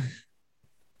 Solid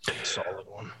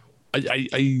one.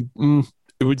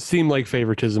 It would seem like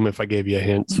favoritism if I gave you a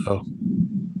hint. So,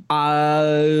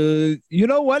 you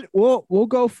know what? We'll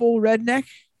go full redneck.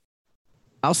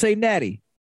 I'll say Natty.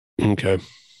 Okay.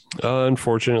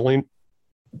 Unfortunately,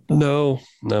 no.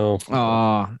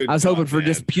 I was hoping for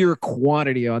just pure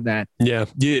quantity on that. Yeah.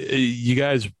 You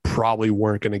guys probably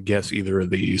weren't going to guess either of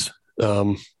these.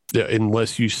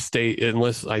 Unless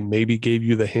I maybe gave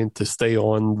you the hint to stay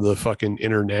on the fucking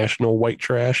international white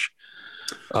trash.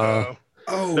 That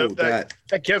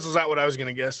cancels out what I was going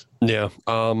to guess. Yeah.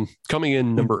 Coming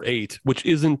in number 8, which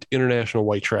isn't international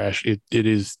white trash. It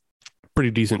is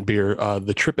pretty decent beer.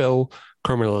 The Triple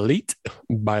Carmelite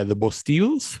by the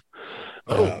Bostilles.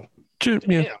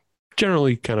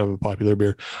 Generally kind of a popular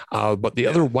beer. But the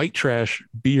other white trash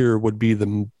beer would be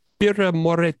the Birra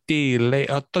Moretti Le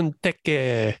Authentique.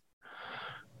 I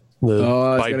was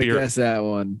going to guess that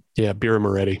one. Yeah, Birra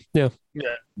Moretti. Yeah.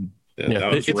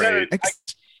 That was great.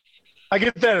 I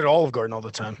get that at Olive Garden all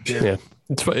the time. Yeah.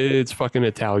 It's fucking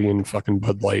Italian fucking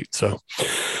Bud Light. So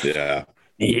yeah,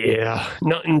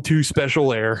 nothing too special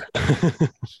there.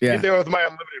 Yeah, there with my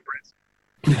unlimited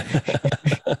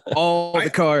breads. All the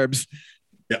carbs.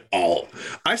 Yeah,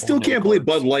 I still can't believe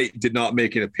Bud Light did not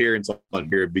make an appearance on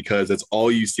here because that's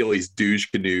all you see all these douche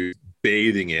canoes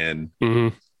bathing in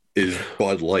is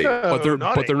Bud Light. But they're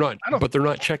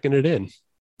not checking it in.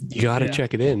 You got to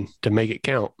check it in to make it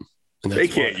count. They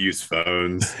can't use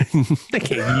phones. They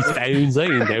can't use phones. They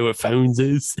didn't know what phones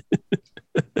is.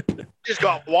 Just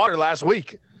got water last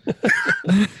week.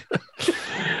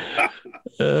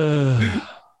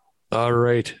 All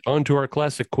right. On to our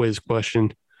classic quiz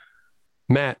question.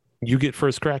 Matt, you get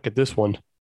first crack at this one.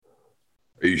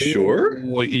 Are you sure?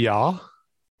 Well, yeah.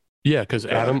 Yeah, because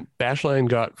Adam Bashline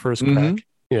got first crack.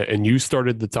 Yeah, and you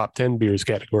started the top 10 beers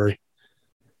category.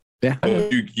 Yeah.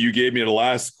 You gave me the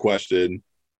last question.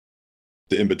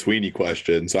 The in-betweeny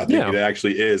question. So I think it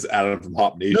actually is Adam from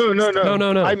Hop Nation. No.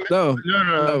 No. Right.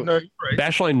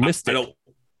 Bashline missed it.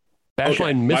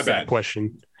 Bashline missed that bad.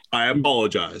 question. I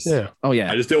apologize. Yeah. Oh yeah.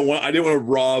 I didn't want to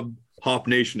rob Hop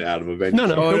Nation out of event. No.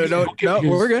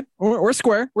 We're good. We're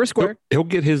square. We're square. He'll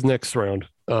get his next round.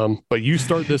 But you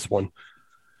start this one.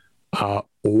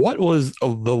 What was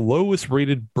the lowest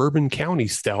rated Bourbon County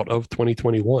Stout of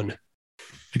 2021?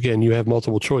 Again, you have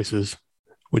multiple choices.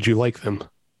 Would you like them?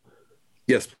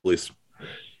 Yes, please.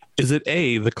 Is it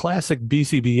A, the classic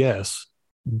BCBS,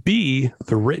 B,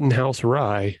 the Rittenhouse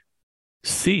Rye,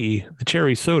 C, the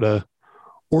Cherry Soda,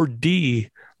 or D,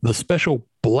 the special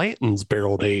Blanton's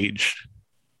barreled aged?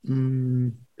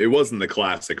 It wasn't the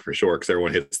classic for sure because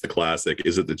everyone hits the classic.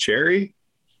 Is it the cherry?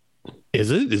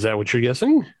 Is it? Is that what you're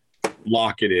guessing?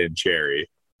 Lock it in, cherry.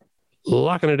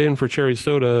 Locking it in for Cherry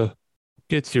Soda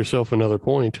gets yourself another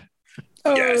point.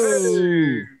 Yes.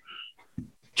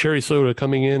 Cherry Soda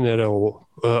coming in at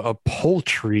a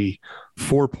paltry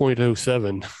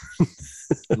 4.07.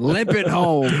 Limping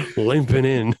home. Limping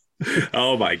in.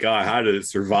 Oh my God. How did it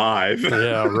survive?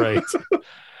 Yeah, right.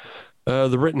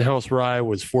 The Rittenhouse Rye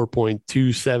was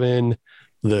 4.27.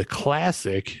 The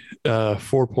Classic,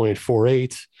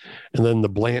 4.48. And then the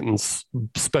Blanton's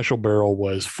Special Barrel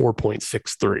was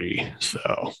 4.63.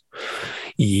 So,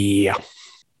 yeah.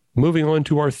 Moving on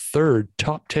to our third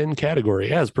top 10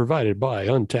 category as provided by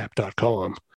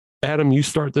Untappd.com. Adam, you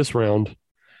start this round,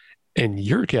 and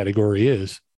your category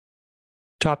is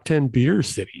top 10 beer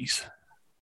cities.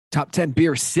 Top 10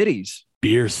 beer cities.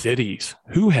 Beer cities.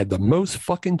 Who had the most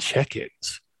fucking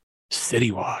check-ins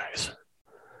city-wise?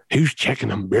 Who's checking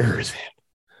them beers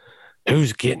in?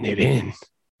 Who's getting it in?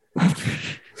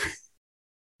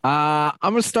 I'm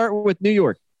going to start with New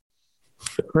York.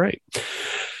 Right.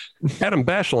 Adam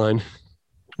Bashline.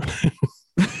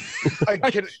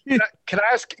 Can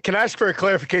I ask for a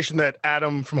clarification that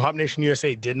Adam from Hop Nation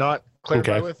USA did not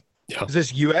clarify with? Yeah. Is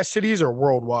this U.S. cities or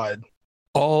worldwide?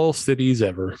 All cities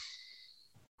ever.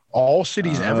 All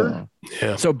cities ever?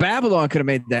 Yeah. So Babylon could have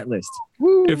made that list.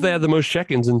 If they had the most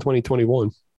check-ins in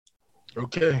 2021.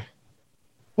 Okay.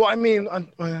 Well, I mean,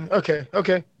 okay.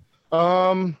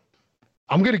 I'm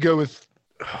gonna go with.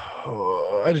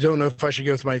 I don't know if I should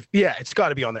go with my. Yeah, it's got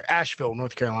to be on there. Asheville,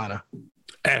 North Carolina.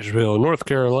 Asheville, North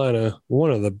Carolina,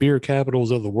 one of the beer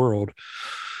capitals of the world,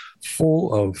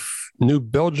 full of New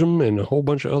Belgium and a whole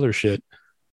bunch of other shit.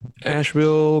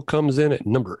 Asheville comes in at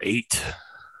number 8.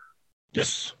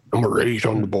 Yes. Number 8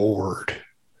 on the board.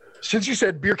 Since you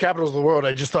said beer capitals of the world,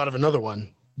 I just thought of another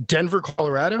one. Denver,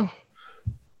 Colorado.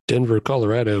 Denver,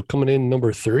 Colorado coming in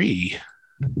number 3.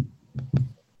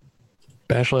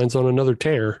 Bashline's on another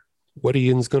tear. What are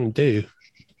Ian's going to do?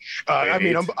 I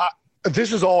mean,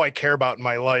 this is all I care about in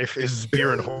my life is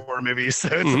beer and horror movies. So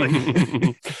it's like,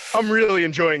 I'm really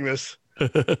enjoying this. I'm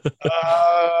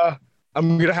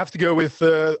going to have to go with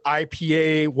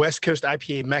IPA, West Coast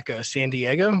IPA Mecca, San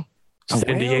Diego.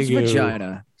 San Diego.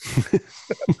 Vagina.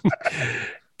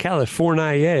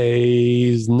 California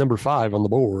is number 5 on the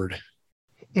board.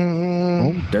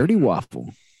 Oh, dirty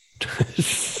waffle.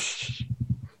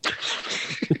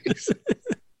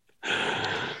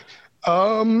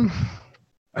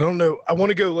 I don't know. I want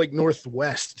to go like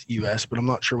Northwest US, but I'm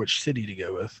not sure which city to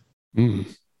go with.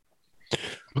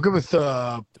 I'll go with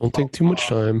don't take too much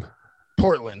time.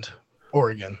 Portland,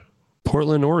 Oregon.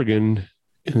 Portland, Oregon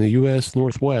in the US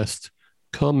Northwest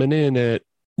coming in at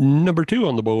number 2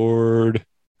 on the board.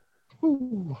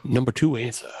 Ooh. Number 2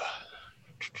 answer.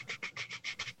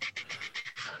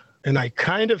 And I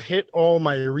kind of hit all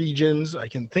my regions I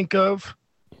can think of.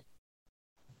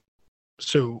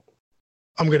 So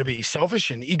I'm going to be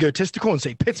selfish and egotistical and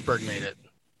say Pittsburgh made it.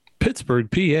 Pittsburgh,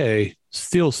 PA,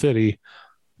 Steel City,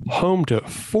 home to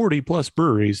 40 plus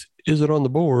breweries. Is it on the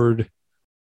board?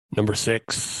 Number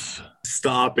 6.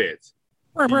 Stop it.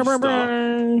 Stop.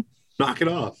 Knock it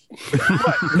off.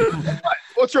 What?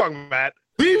 What's wrong, Matt?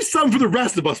 Leave some for the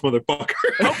rest of us, motherfucker.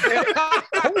 Okay.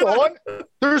 Hold on.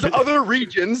 There's other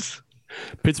regions.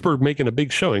 Pittsburgh making a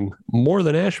big showing, more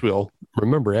than Asheville.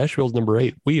 Remember, Asheville's number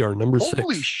 8. We are number 6.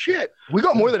 Holy shit. We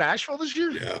got more than Asheville this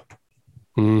year? Yeah.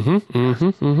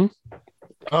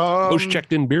 Most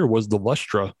checked in beer was the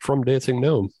Lustra from Dancing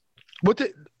Gnome.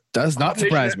 Does not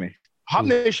surprise me. Hop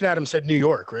Nation Adam said New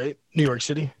York, right? New York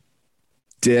City.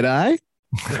 Did I?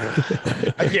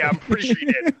 Yeah, I'm pretty sure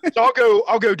you did. So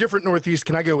I'll go different Northeast.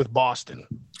 Can I go with Boston?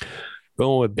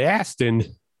 Going with Boston,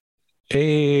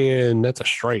 and that's a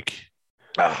strike.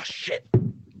 Oh shit.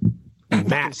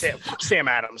 Matt. Sam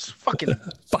Adams. Fucking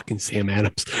Sam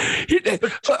Adams.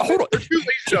 Hold on. They're too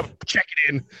lazy to check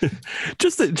it in.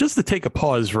 Just to take a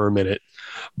pause for a minute.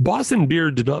 Boston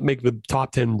Beer did not make the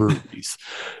top 10 breweries.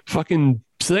 Fucking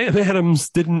Sam Adams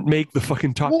didn't make the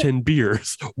fucking top 10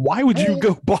 beers. Why would you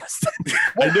go Boston?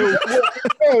 I know.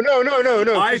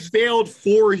 No. I failed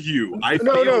for you.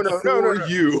 No.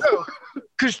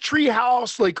 Because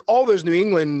Treehouse, like all those New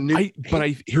England.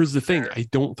 Here's the thing. I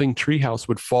don't think Treehouse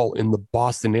would fall in the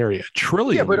Boston area.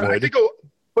 Trillium would. I think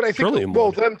Trillium well,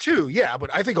 would. them too. Yeah,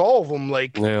 but I think all of them,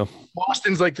 like yeah.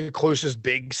 Boston's like the closest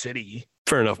big city.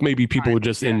 Fair enough. Maybe people were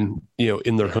just in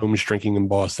their homes drinking in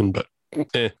Boston, but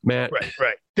Matt.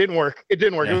 Right. Didn't work. It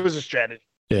didn't work. Yeah. It was a strategy.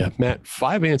 Yeah, Matt,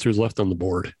 5 answers left on the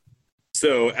board.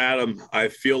 So, Adam, I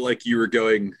feel like you were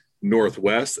going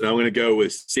Northwest, and I'm going to go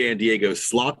with San Diego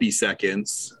sloppy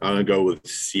seconds. I'm going to go with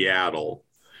Seattle.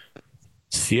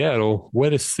 Seattle,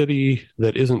 wettest city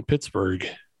that isn't Pittsburgh.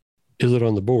 Is it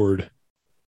on the board?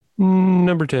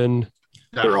 Number 10.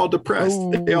 They're all depressed.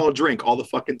 They all drink all the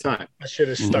fucking time. I should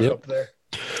have stuck up there.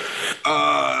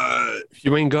 If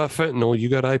you ain't got fentanyl, you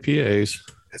got IPAs.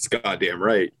 That's goddamn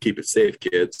right. Keep it safe,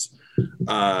 kids.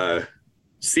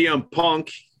 CM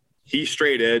Punk, he's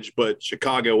straight edge, but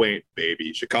Chicago ain't,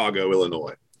 baby. Chicago,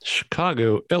 Illinois.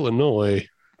 Chicago, Illinois,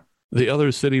 the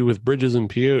other city with bridges and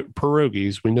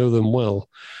pierogies. We know them well.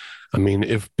 I mean,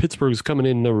 if Pittsburgh's coming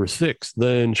in number 6,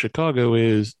 then Chicago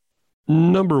is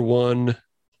number 1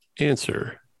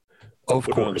 answer. Of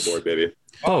Put it on the course. board, baby.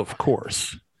 Of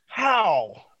course.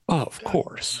 How? Of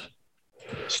course.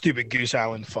 Stupid Goose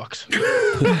Island fucks.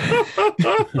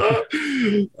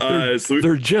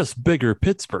 They're just bigger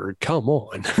Pittsburgh. Come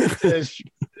on. It's true.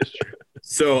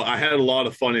 So I had a lot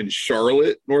of fun in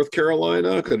Charlotte, North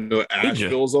Carolina. I know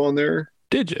Asheville's on there.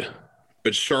 Did you?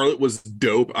 But Charlotte was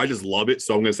dope. I just love it.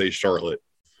 So I'm going to say Charlotte.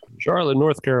 Charlotte,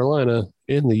 North Carolina,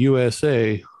 in the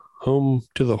USA, home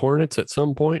to the Hornets at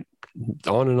some point,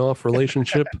 on and off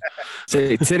relationship.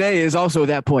 Say, today is also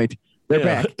that point. They're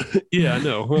back. Yeah, I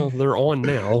know. Well, they're on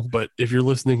now, but if you're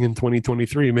listening in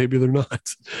 2023, maybe they're not.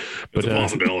 But It's a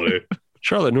possibility.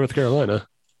 Charlotte, North Carolina,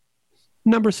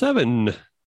 number 7,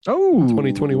 Oh,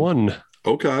 2021.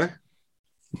 Okay.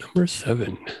 Number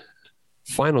 7.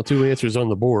 Final 2 answers on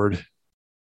the board.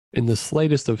 In the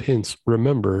slightest of hints,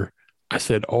 remember, I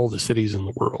said all the cities in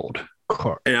the world.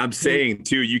 And I'm saying,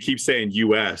 too, you keep saying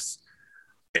U.S.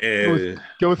 And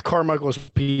Go with Carmichael's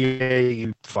PA,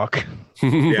 you fuck.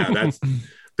 yeah, that's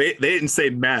they didn't say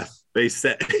meth. They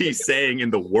said he's saying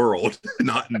in the world,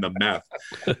 not in the meth.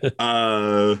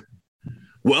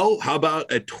 Well, how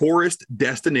about a tourist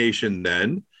destination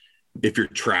then? If you're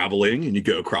traveling and you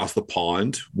go across the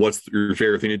pond, what's your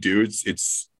favorite thing to do?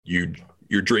 It's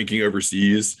you're drinking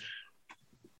overseas.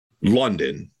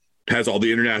 London has all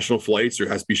the international flights. There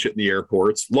has to be shit in the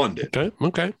airports. London.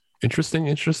 Okay. Interesting.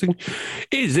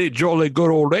 Is it jolly good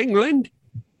old England?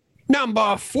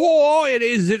 Number 4,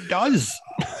 it does.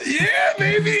 Yeah,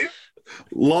 baby.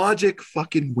 Logic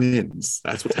fucking wins.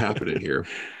 That's what's happening here.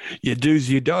 You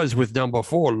does with number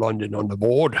 4, London on the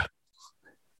board.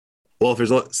 Well, if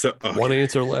there's One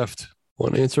answer left.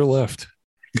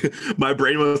 My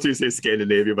brain wants to say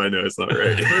Scandinavia, but I know it's not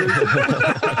right.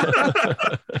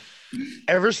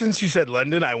 Ever since you said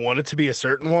London, I want it to be a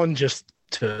certain one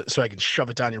so I can shove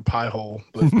it down your pie hole.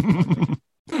 But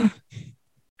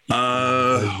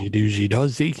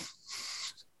Does he?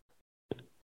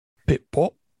 Pip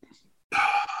pop.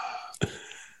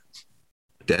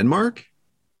 Denmark?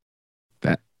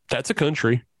 That's a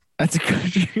country. that's a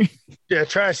country. yeah,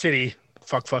 Tri-City.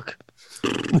 Fuck.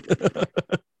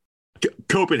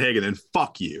 Copenhagen, and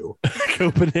fuck you.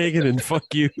 Copenhagen and fuck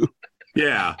you.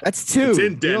 Yeah. That's 2. It's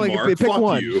in You only get to Denmark. pick Fuck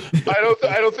one. you.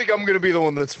 I don't think I'm gonna be the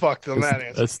one that's fucked on that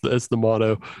answer. That's the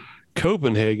motto.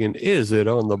 Copenhagen, is it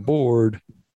on the board?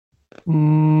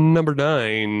 Number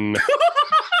 9.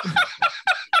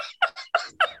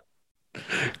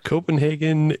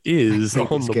 Copenhagen is I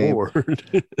hate on this the game. board.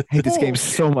 I hate this game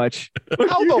so much.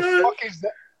 How the fuck is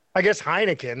that? I guess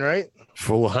Heineken, right?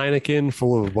 Full of Heineken,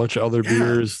 full of a bunch of other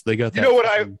beers. They got that You know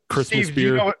what Christmas Steve,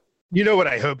 beer. You know what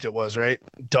I hoped it was, right?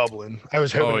 Dublin. I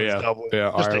was hoping it was Dublin.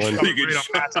 Yeah, Just to Ireland. shove it right up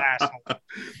Matt's asshole.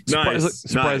 Nice.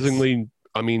 Surprisingly,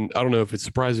 I mean, I don't know if it's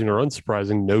surprising or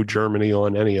unsurprising. No Germany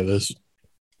on any of this.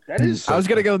 That is. I was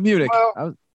gonna go Munich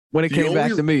when it The came back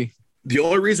only- to me. The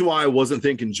only reason why I wasn't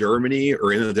thinking Germany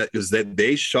or any of that is that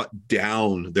they shut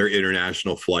down their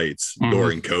international flights Mhm.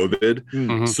 during COVID.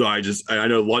 Mhm. So I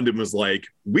know London was like,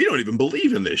 we don't even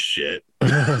believe in this shit.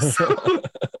 So,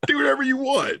 do whatever you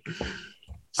want.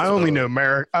 I only know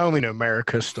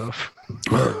America stuff.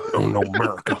 Oh no,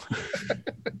 America.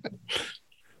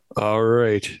 All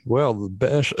right. Well,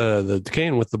 the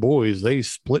Duquesne with the boys, they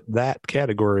split that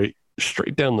category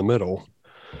straight down the middle.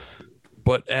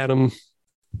 But Adam,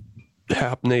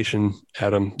 Hap Nation,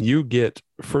 Adam, you get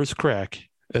first crack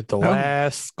at the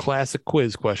last classic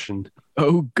quiz question.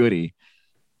 Oh, goody.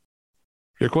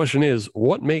 Your question is,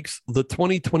 what makes the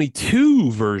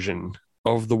 2022 version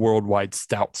of the Worldwide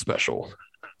Stout Special?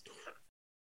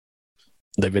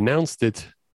 They've announced it.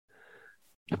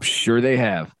 I'm sure they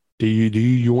have. Do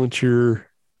you want your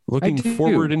looking do.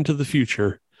 forward into the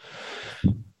future?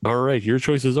 All right, your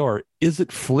choices are: is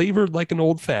it flavored like an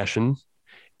old fashioned?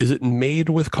 Is it made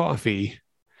with coffee?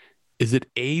 Is it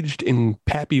aged in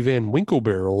Pappy Van Winkle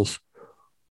barrels?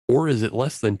 Or is it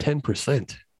less than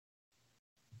 10%?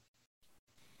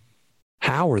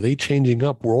 How are they changing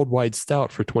up Worldwide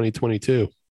Stout for 2022?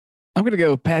 I'm gonna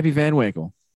go Pappy Van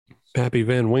Winkle. Pappy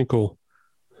Van Winkle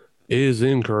is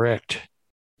incorrect.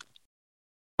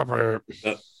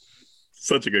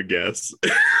 Such a good guess.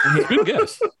 Good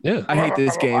guess. Yeah, I hate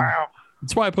this game.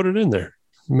 that's why I put it in there.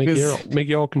 Make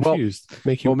you all confused.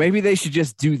 Well, maybe they should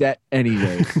just do that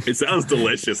anyway. It sounds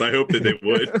delicious. I hope that they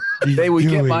would. They would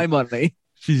get my money.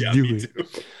 She's Yeah, doing me it.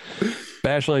 too.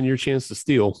 Bashline, your chance to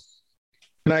steal.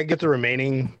 Can I get the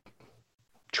remaining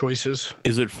choices.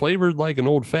 Is it flavored like an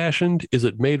old fashioned? Is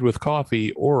it made with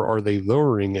coffee, or are they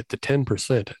lowering it to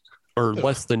 10% or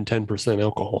less than 10%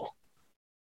 alcohol?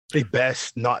 They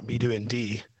best not be doing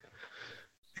D.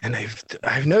 And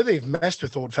I know they've messed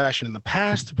with old fashioned in the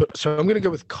past, but so I'm going to go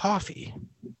with coffee.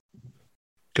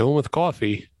 Going with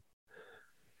coffee.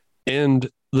 And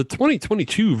the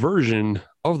 2022 version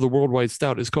of the Worldwide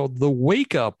Stout is called the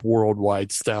Wake Up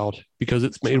Worldwide Stout because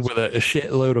it's made with a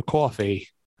shitload of coffee.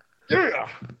 Yeah.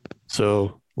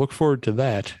 So look forward to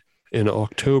that in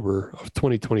October of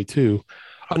 2022.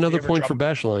 Another point for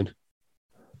Bashline.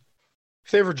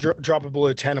 If they ever drop a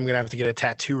below 10, I'm going to have to get a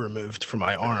tattoo removed from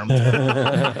my arm.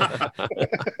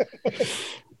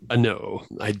 No,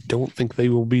 I don't think they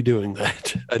will be doing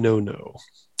that. No.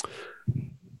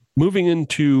 Moving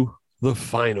into the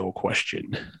final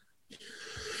question.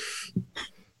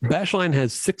 Bashline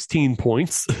has 16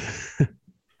 points.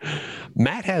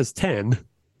 Matt has 10.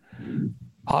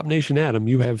 Pop Nation Adam,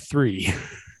 you have 3.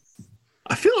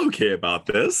 I feel okay about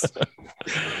this.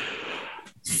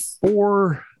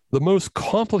 For the most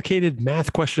complicated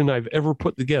math question I've ever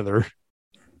put together,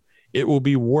 it will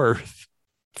be worth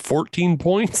 14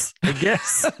 points, I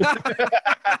guess.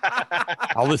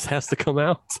 All this has to come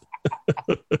out.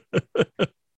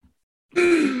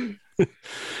 It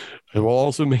will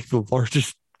also make the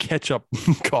largest catch-up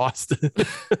cost.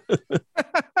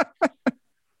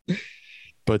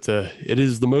 But it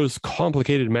is the most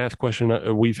complicated math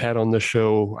question we've had on the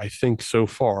show, I think, so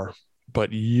far.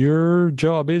 But your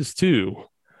job is to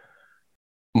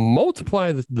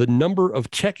multiply the number of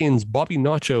check-ins Bobby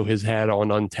Nacho has had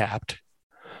on Untapped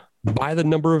by the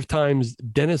number of times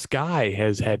Dennis Guy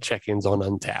has had check-ins on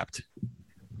Untapped.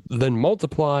 Then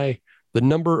multiply the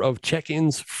number of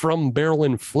check-ins from Barrel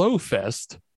and Flow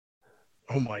Fest.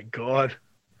 Oh my God.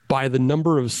 By the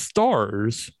number of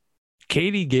stars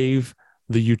Katie gave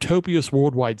the Utopias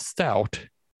Worldwide Stout,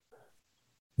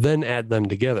 then add them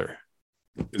together.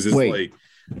 Is this like...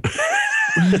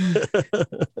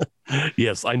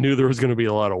 Yes, I knew there was going to be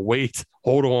a lot of wait.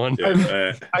 Hold on.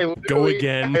 I Go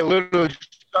again. I literally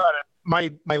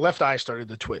started, my left eye started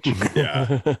to twitch.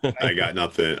 Yeah, I got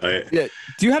nothing. Yeah.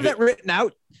 Do you have that written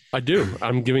out? I do.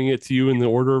 I'm giving it to you in the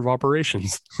order of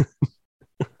operations.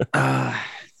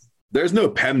 There's no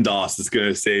PEMDAS that's going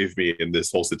to save me in this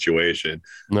whole situation.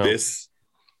 No. This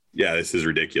is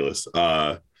ridiculous. We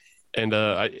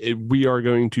are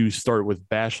going to start with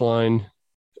Bashline.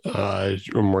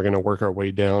 And we're going to work our way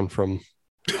down from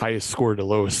highest score to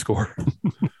lowest score.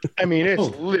 I mean,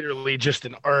 it's literally just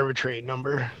an arbitrary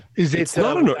number. It's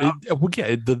not no,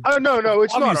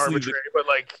 it's not arbitrary. But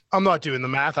like, I'm not doing the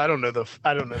math. I don't know the.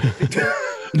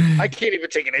 I can't even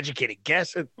take an educated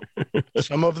guess at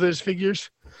some of those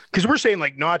figures because we're saying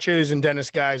like Nachos and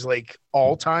Dennis Guy's like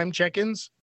all-time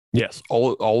check-ins. Yes,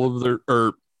 all of their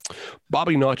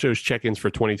Bobby Nacho's check-ins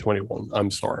for 2021. I'm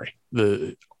sorry,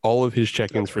 all of his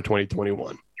check-ins for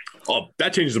 2021. Oh,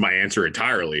 that changes my answer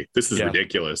entirely. This is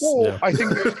ridiculous. Well, yeah. I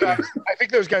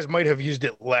think those guys might have used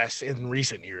it less in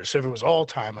recent years. So if it was all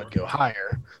time, I'd go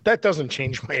higher. That doesn't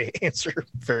change my answer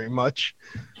very much.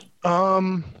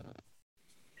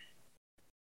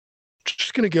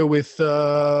 Just gonna go with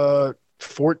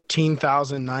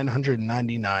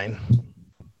 14,999.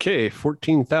 Okay,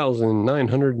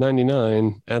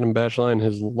 14,999. Adam Bashline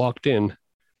has locked in.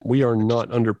 We are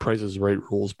not under Price is Right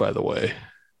rules, by the way.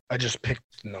 I just picked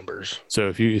numbers. So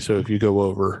if you go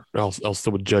over, I'll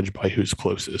still judge by who's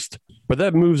closest. But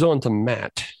that moves on to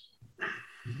Matt.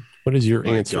 What is your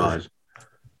answer? God.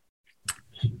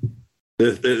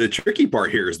 The tricky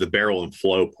part here is the barrel and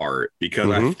flow part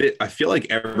because I feel like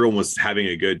everyone was having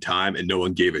a good time and no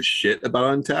one gave a shit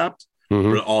about Untapped.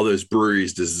 But all those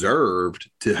breweries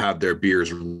deserved to have their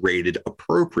beers rated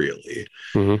appropriately.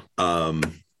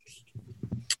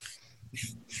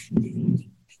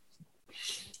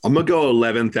 I'm going to go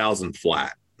 11,000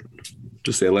 flat.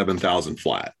 Just say 11,000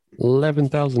 flat.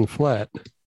 11,000 flat.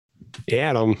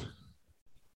 Adam,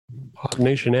 Hot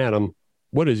Nation Adam,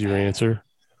 what is your answer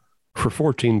for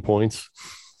 14 points?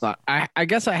 I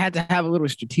guess I had to have a little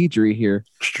strategery here.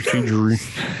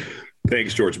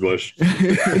 Thanks, George Bush.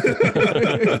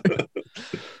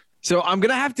 So I'm going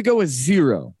to have to go with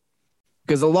 0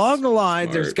 because along the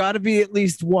line, there's got to be at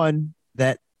least one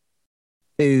that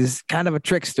is kind of a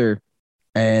trickster.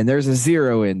 And there's a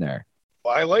 0 in there.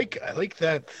 Well, I like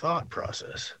that thought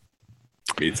process.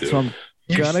 Me too. So I'm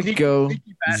gonna go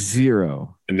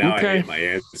 0. And now I hate my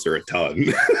answer a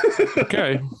ton.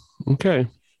 Okay.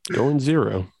 Going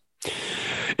 0.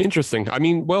 Interesting. I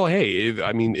mean, well, hey,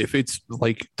 if it's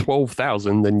like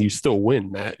 12,000, then you still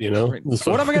win, Matt. You know.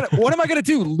 So, what am I gonna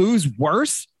do? Lose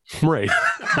worse? Right.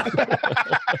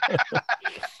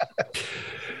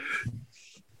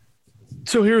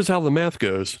 So here's how the math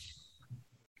goes.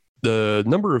 The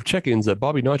number of check-ins that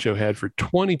Bobby Nacho had for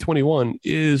 2021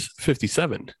 is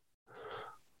 57,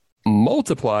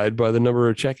 multiplied by the number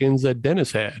of check-ins that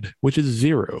Dennis had, which is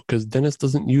 0, because Dennis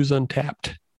doesn't use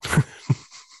Untapped.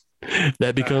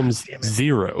 That becomes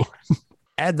 0.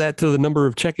 Add that to the number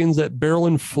of check-ins at Barrel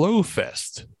and Flow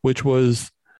Fest, which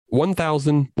was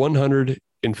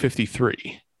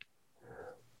 1,153.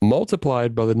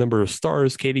 Multiplied by the number of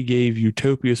stars Katie gave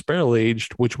Utopias Barrel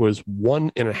Aged, which was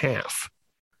 1.5.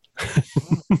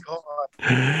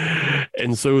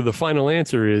 And so the final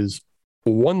answer is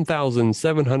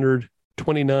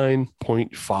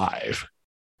 1,729.5.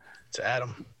 It's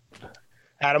Adam.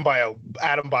 Adam by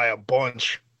a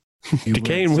bunch.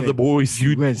 Decaying with the boys,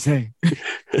 USA.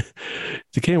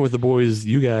 Decaying with the boys,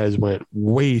 you guys went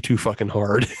way too fucking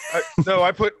hard.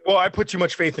 I put too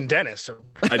much faith in Dennis. So.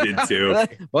 I did too.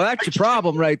 Well, that's your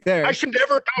problem right there. I should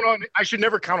never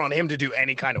count on him to do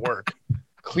any kind of work.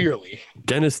 Clearly,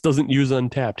 Dennis doesn't use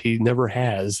Untapped. He never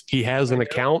has. He has an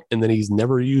account and then he's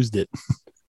never used it.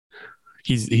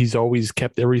 He's always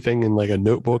kept everything in like a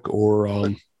notebook or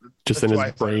just in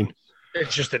his brain.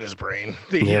 It's just in his brain.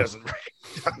 He doesn't.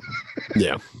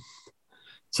 Yeah.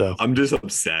 So I'm just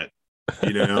upset,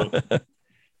 you know.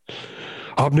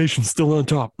 Hob Nation's still on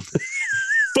top.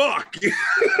 Fuck.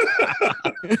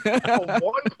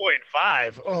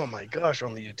 1.5. Oh my gosh,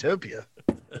 on the Utopia.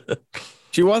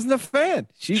 She wasn't a fan.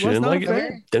 She was didn't not like a fan.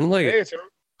 it. Didn't like Hey, it. it's a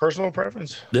personal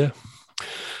preference. Yeah.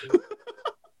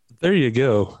 There you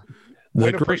go.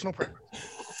 Point of personal preference.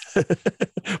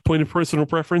 Point of personal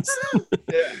preference.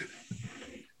 Yeah.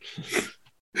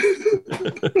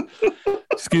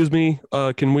 Excuse me.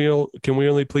 Can we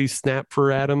only please snap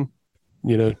for Adam?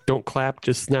 You know, don't clap,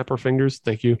 just snap our fingers.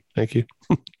 Thank you.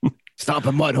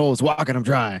 Stomping mud holes, walking them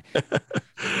dry.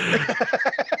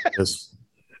 Yes.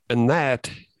 And that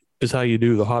is how you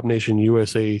do the Hob Nation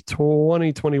USA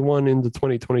 2021 into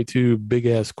 2022 big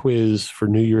ass quiz for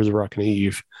New Year's Rockin'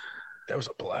 Eve. That was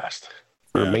a blast.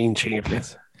 Our main champion.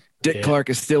 Dick Clark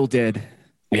is still dead.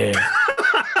 Yeah.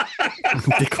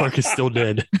 Dick Clark is still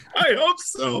dead. I hope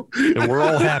so. And we're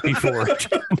all happy for it.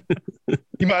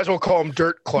 You might as well call him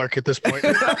Dirt Clark at this point.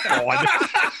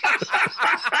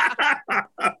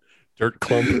 Dirt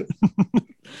clump.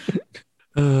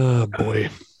 Oh, boy.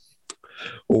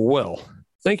 Well,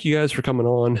 thank you guys for coming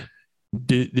on.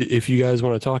 If you guys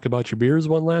want to talk about your beers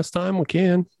one last time, we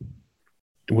can.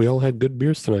 We all had good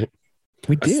beers tonight.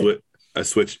 We did. I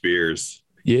switched beers.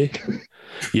 Yeah.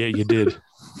 Yeah, you did.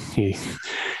 You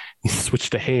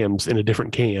switched to hams in a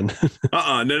different can.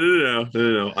 No.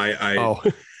 Oh.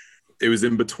 It was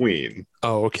in between.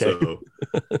 Oh, okay. So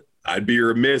I'd be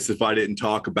remiss if I didn't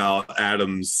talk about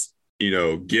Adam's,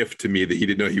 gift to me that he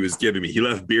didn't know he was giving me. He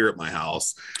left beer at my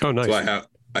house. Oh, nice. So I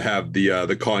have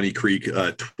the Connie Creek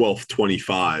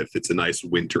 1225. It's a nice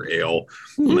winter ale,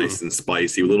 nice and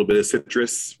spicy, with a little bit of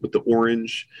citrus with the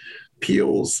orange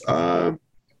peels.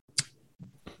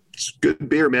 It's good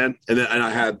beer, man. And I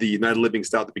had the Night of Living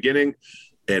Stout at the beginning.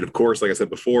 And of course, like I said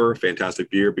before,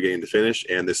 fantastic beer beginning to finish.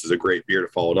 And this is a great beer to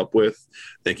follow it up with.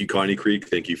 Thank you, Connie Creek.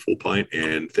 Thank you, Full Pint.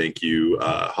 And thank you,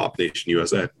 Hob Nation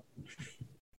USA.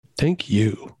 Thank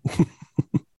you.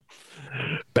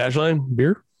 Badgeline,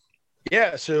 beer?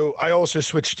 Yeah, so I also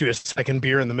switched to a second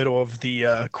beer in the middle of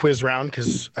the quiz round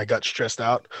because I got stressed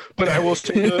out. But I will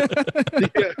say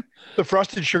the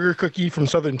frosted sugar cookie from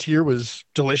Southern Tier was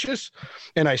delicious.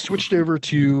 And I switched over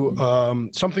to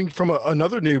something from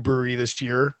another new brewery this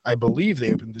year. I believe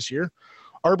they opened this year.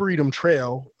 Arboretum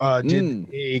Trail did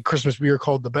a Christmas beer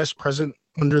called The Best Present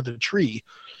Under the Tree,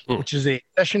 which is a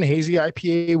session hazy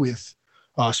IPA with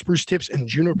spruce tips and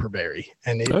juniper berry.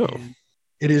 And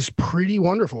it is pretty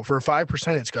wonderful. For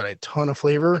 5%, it's got a ton of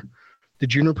flavor. The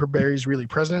juniper berry is really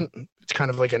present. It's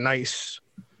kind of like a nice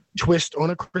twist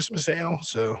on a Christmas ale.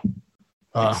 So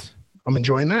I'm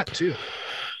enjoying that too.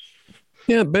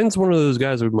 Yeah, Ben's one of those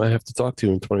guys we might have to talk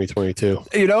to in 2022.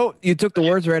 You took the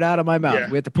words right out of my mouth.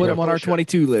 Yeah. We have to put him on our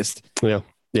 22 list. Yeah.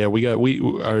 Yeah,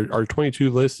 our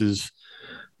 22 list is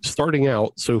starting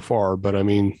out so far, but I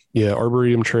mean, yeah,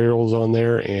 Arboretum Trail's on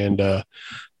there and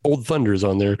Old Thunder's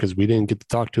on there because we didn't get to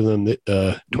talk to them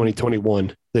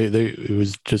 2021. It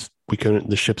was just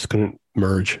the ships couldn't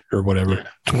merge or whatever.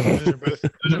 Those are both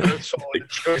solid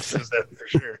choices, that's for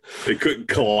sure. They couldn't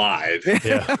collide.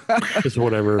 Yeah, just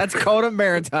whatever. That's called a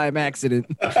maritime accident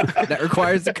that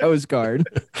requires the Coast Guard.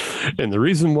 And the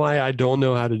reason why I don't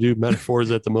know how to do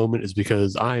metaphors at the moment is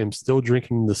because I am still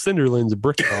drinking the Cinderlands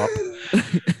Brick Top,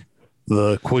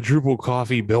 the quadruple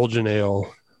coffee Belgian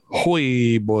ale.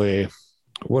 Hoy boy.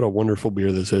 What a wonderful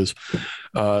beer this is.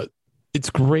 It's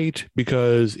great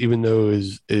because even though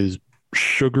is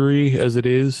sugary as it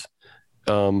is,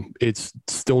 it's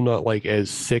still not like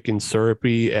as thick and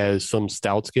syrupy as some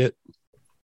stouts get.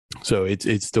 So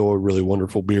it's still a really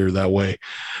wonderful beer that way.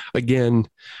 Again,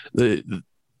 the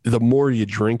more you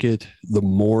drink it, the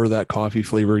more that coffee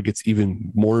flavor gets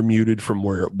even more muted from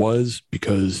where it was,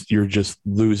 because you're just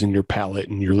losing your palate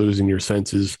and you're losing your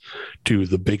senses to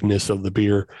the bigness of the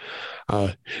beer.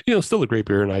 Still a great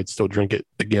beer, and I'd still drink it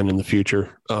again in the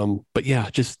future. But yeah,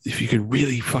 just if you could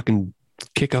really fucking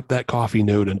kick up that coffee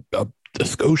note and a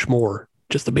skosh more,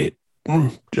 just a bit,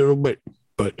 just a little bit.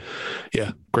 But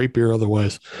yeah, great beer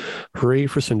otherwise. Hooray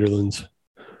for Cinderlands.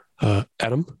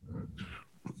 Adam?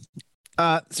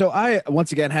 So I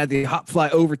once again had the Hopfly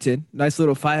Overton, nice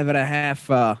little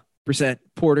 5.5%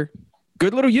 porter.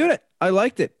 Good little unit. I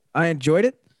liked it. I enjoyed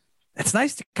it. It's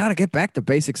nice to kind of get back to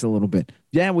basics a little bit.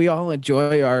 Yeah, we all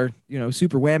enjoy our,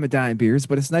 super whammadine beers,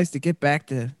 but it's nice to get back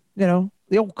to,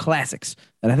 the old classics.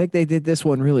 And I think they did this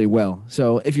one really well.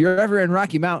 So if you're ever in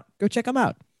Rocky Mount, go check them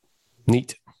out.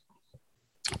 Neat.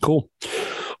 Cool.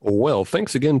 Well,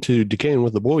 thanks again to Decaying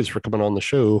with the Boys for coming on the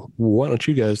show. Why don't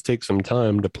you guys take some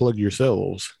time to plug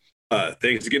yourselves?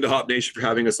 Thanks again to Hop Nation for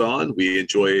having us on. We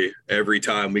enjoy every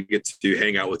time we get to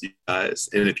hang out with you guys.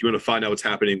 And if you want to find out what's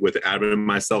happening with Adam and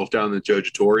myself down in the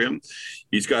Jojatorium,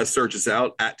 you guys search us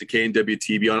out at Decaying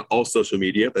WTB on all social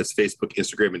media. That's Facebook,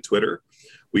 Instagram, and Twitter.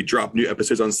 We drop new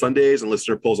episodes on Sundays and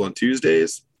listener polls on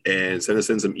Tuesdays. And send us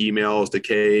in some emails,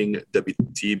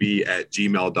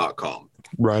 decayingwtb@gmail.com.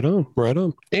 Right on, right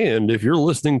on. And if you're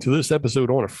listening to this episode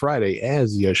on a Friday,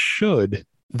 as you should,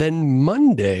 then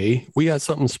Monday, we got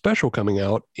something special coming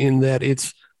out in that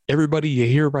it's everybody you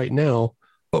hear right now,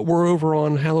 but we're over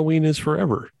on Halloween is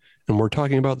Forever. And we're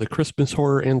talking about the Christmas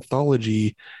horror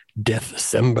anthology,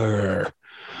 Deathcember.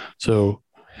 So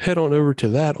head on over to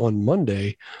that on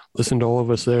Monday. Listen to all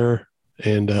of us there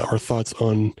and our thoughts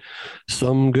on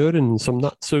some good and some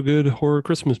not so good horror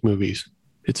Christmas movies.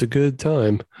 It's a good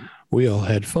time. We all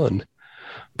had fun.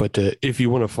 But if you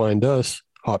want to find us,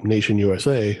 Hop Nation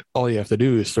USA, all you have to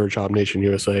do is search Hop Nation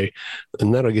USA,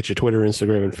 and that'll get you Twitter,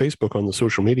 Instagram, and Facebook on the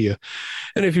social media.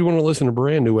 And if you want to listen to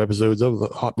brand new episodes of the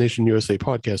Hop Nation USA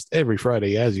podcast every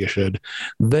Friday, as you should,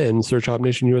 then search Hop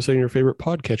Nation USA in your favorite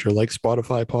podcatcher like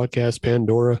Spotify, Podcast,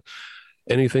 Pandora,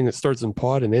 anything that starts in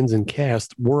pod and ends in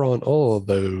cast. We're on all of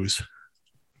those.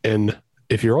 And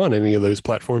if you're on any of those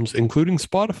platforms, including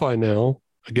Spotify now,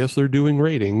 I guess they're doing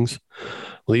ratings.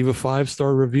 Leave a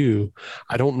 5-star review.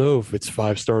 I don't know if it's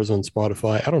 5 stars on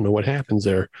Spotify. I don't know what happens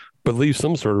there, but leave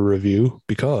some sort of review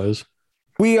because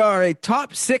we are a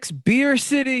top 6 beer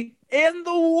city in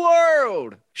the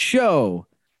world show,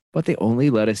 but they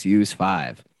only let us use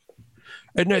 5.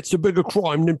 And that's a bigger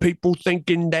crime than people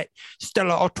thinking that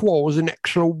Stella Artois was an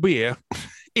actual beer,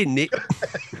 isn't it?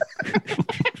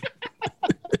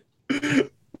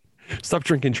 Stop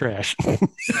drinking trash.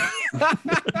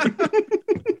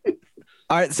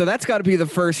 All right, so that's got to be the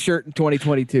first shirt in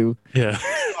 2022. Yeah.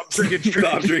 Stop drinking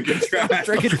trash. Stop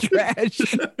drinking trash.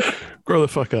 Grow the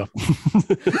fuck up.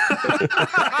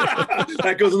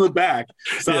 That goes on the back.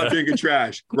 Stop drinking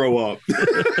trash. Grow up.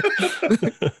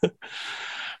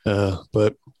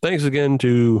 But thanks again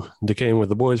to Decaying with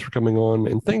the Boys for coming on,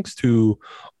 and thanks to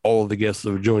all of the guests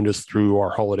that have joined us through our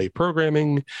holiday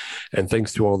programming, and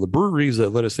thanks to all the breweries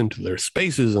that let us into their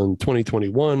spaces in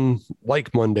 2021,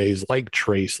 like Mondays, like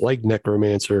Trace, like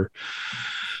Necromancer,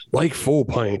 like Full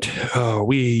Pint.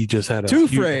 We just had a Two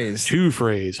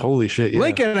phrase. Holy shit. Yeah.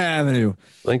 Lincoln Avenue.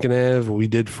 Lincoln Ave. We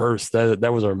did first.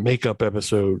 That was our makeup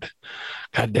episode.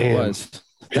 God damn.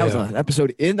 That was an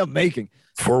episode in the making.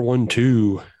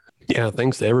 412. Yeah,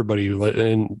 thanks to everybody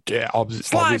and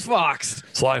Sly Fox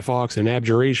and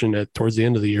Abjuration towards the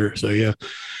end of the year. So yeah,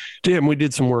 damn, we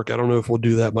did some work. I don't know if we'll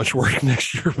do that much work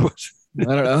next year, but I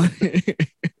don't know.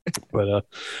 But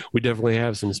we definitely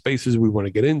have some spaces we want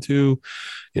to get into.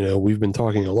 We've been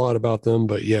talking a lot about them,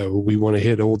 but yeah, we want to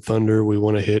hit Old Thunder. We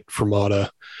want to hit Fermata.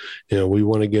 We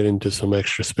want to get into some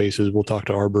extra spaces. We'll talk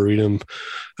to Arboretum.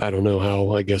 I don't know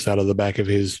how, I guess out of the back of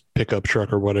his pickup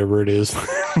truck or whatever it is.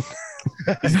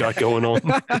 He's got going on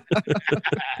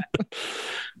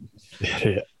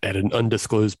at an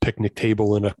undisclosed picnic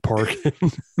table in a park.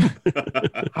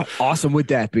 How awesome would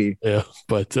that be? Yeah,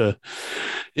 but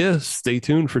stay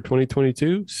tuned for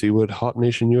 2022. See what Hop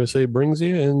Nation USA brings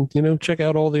you, and check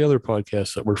out all the other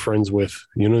podcasts that we're friends with.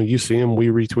 You see them, we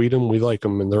retweet them, we like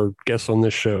them, and they're guests on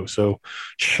this show. So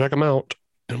check them out,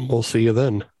 and we'll see you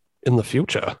then in the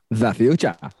future. The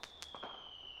future.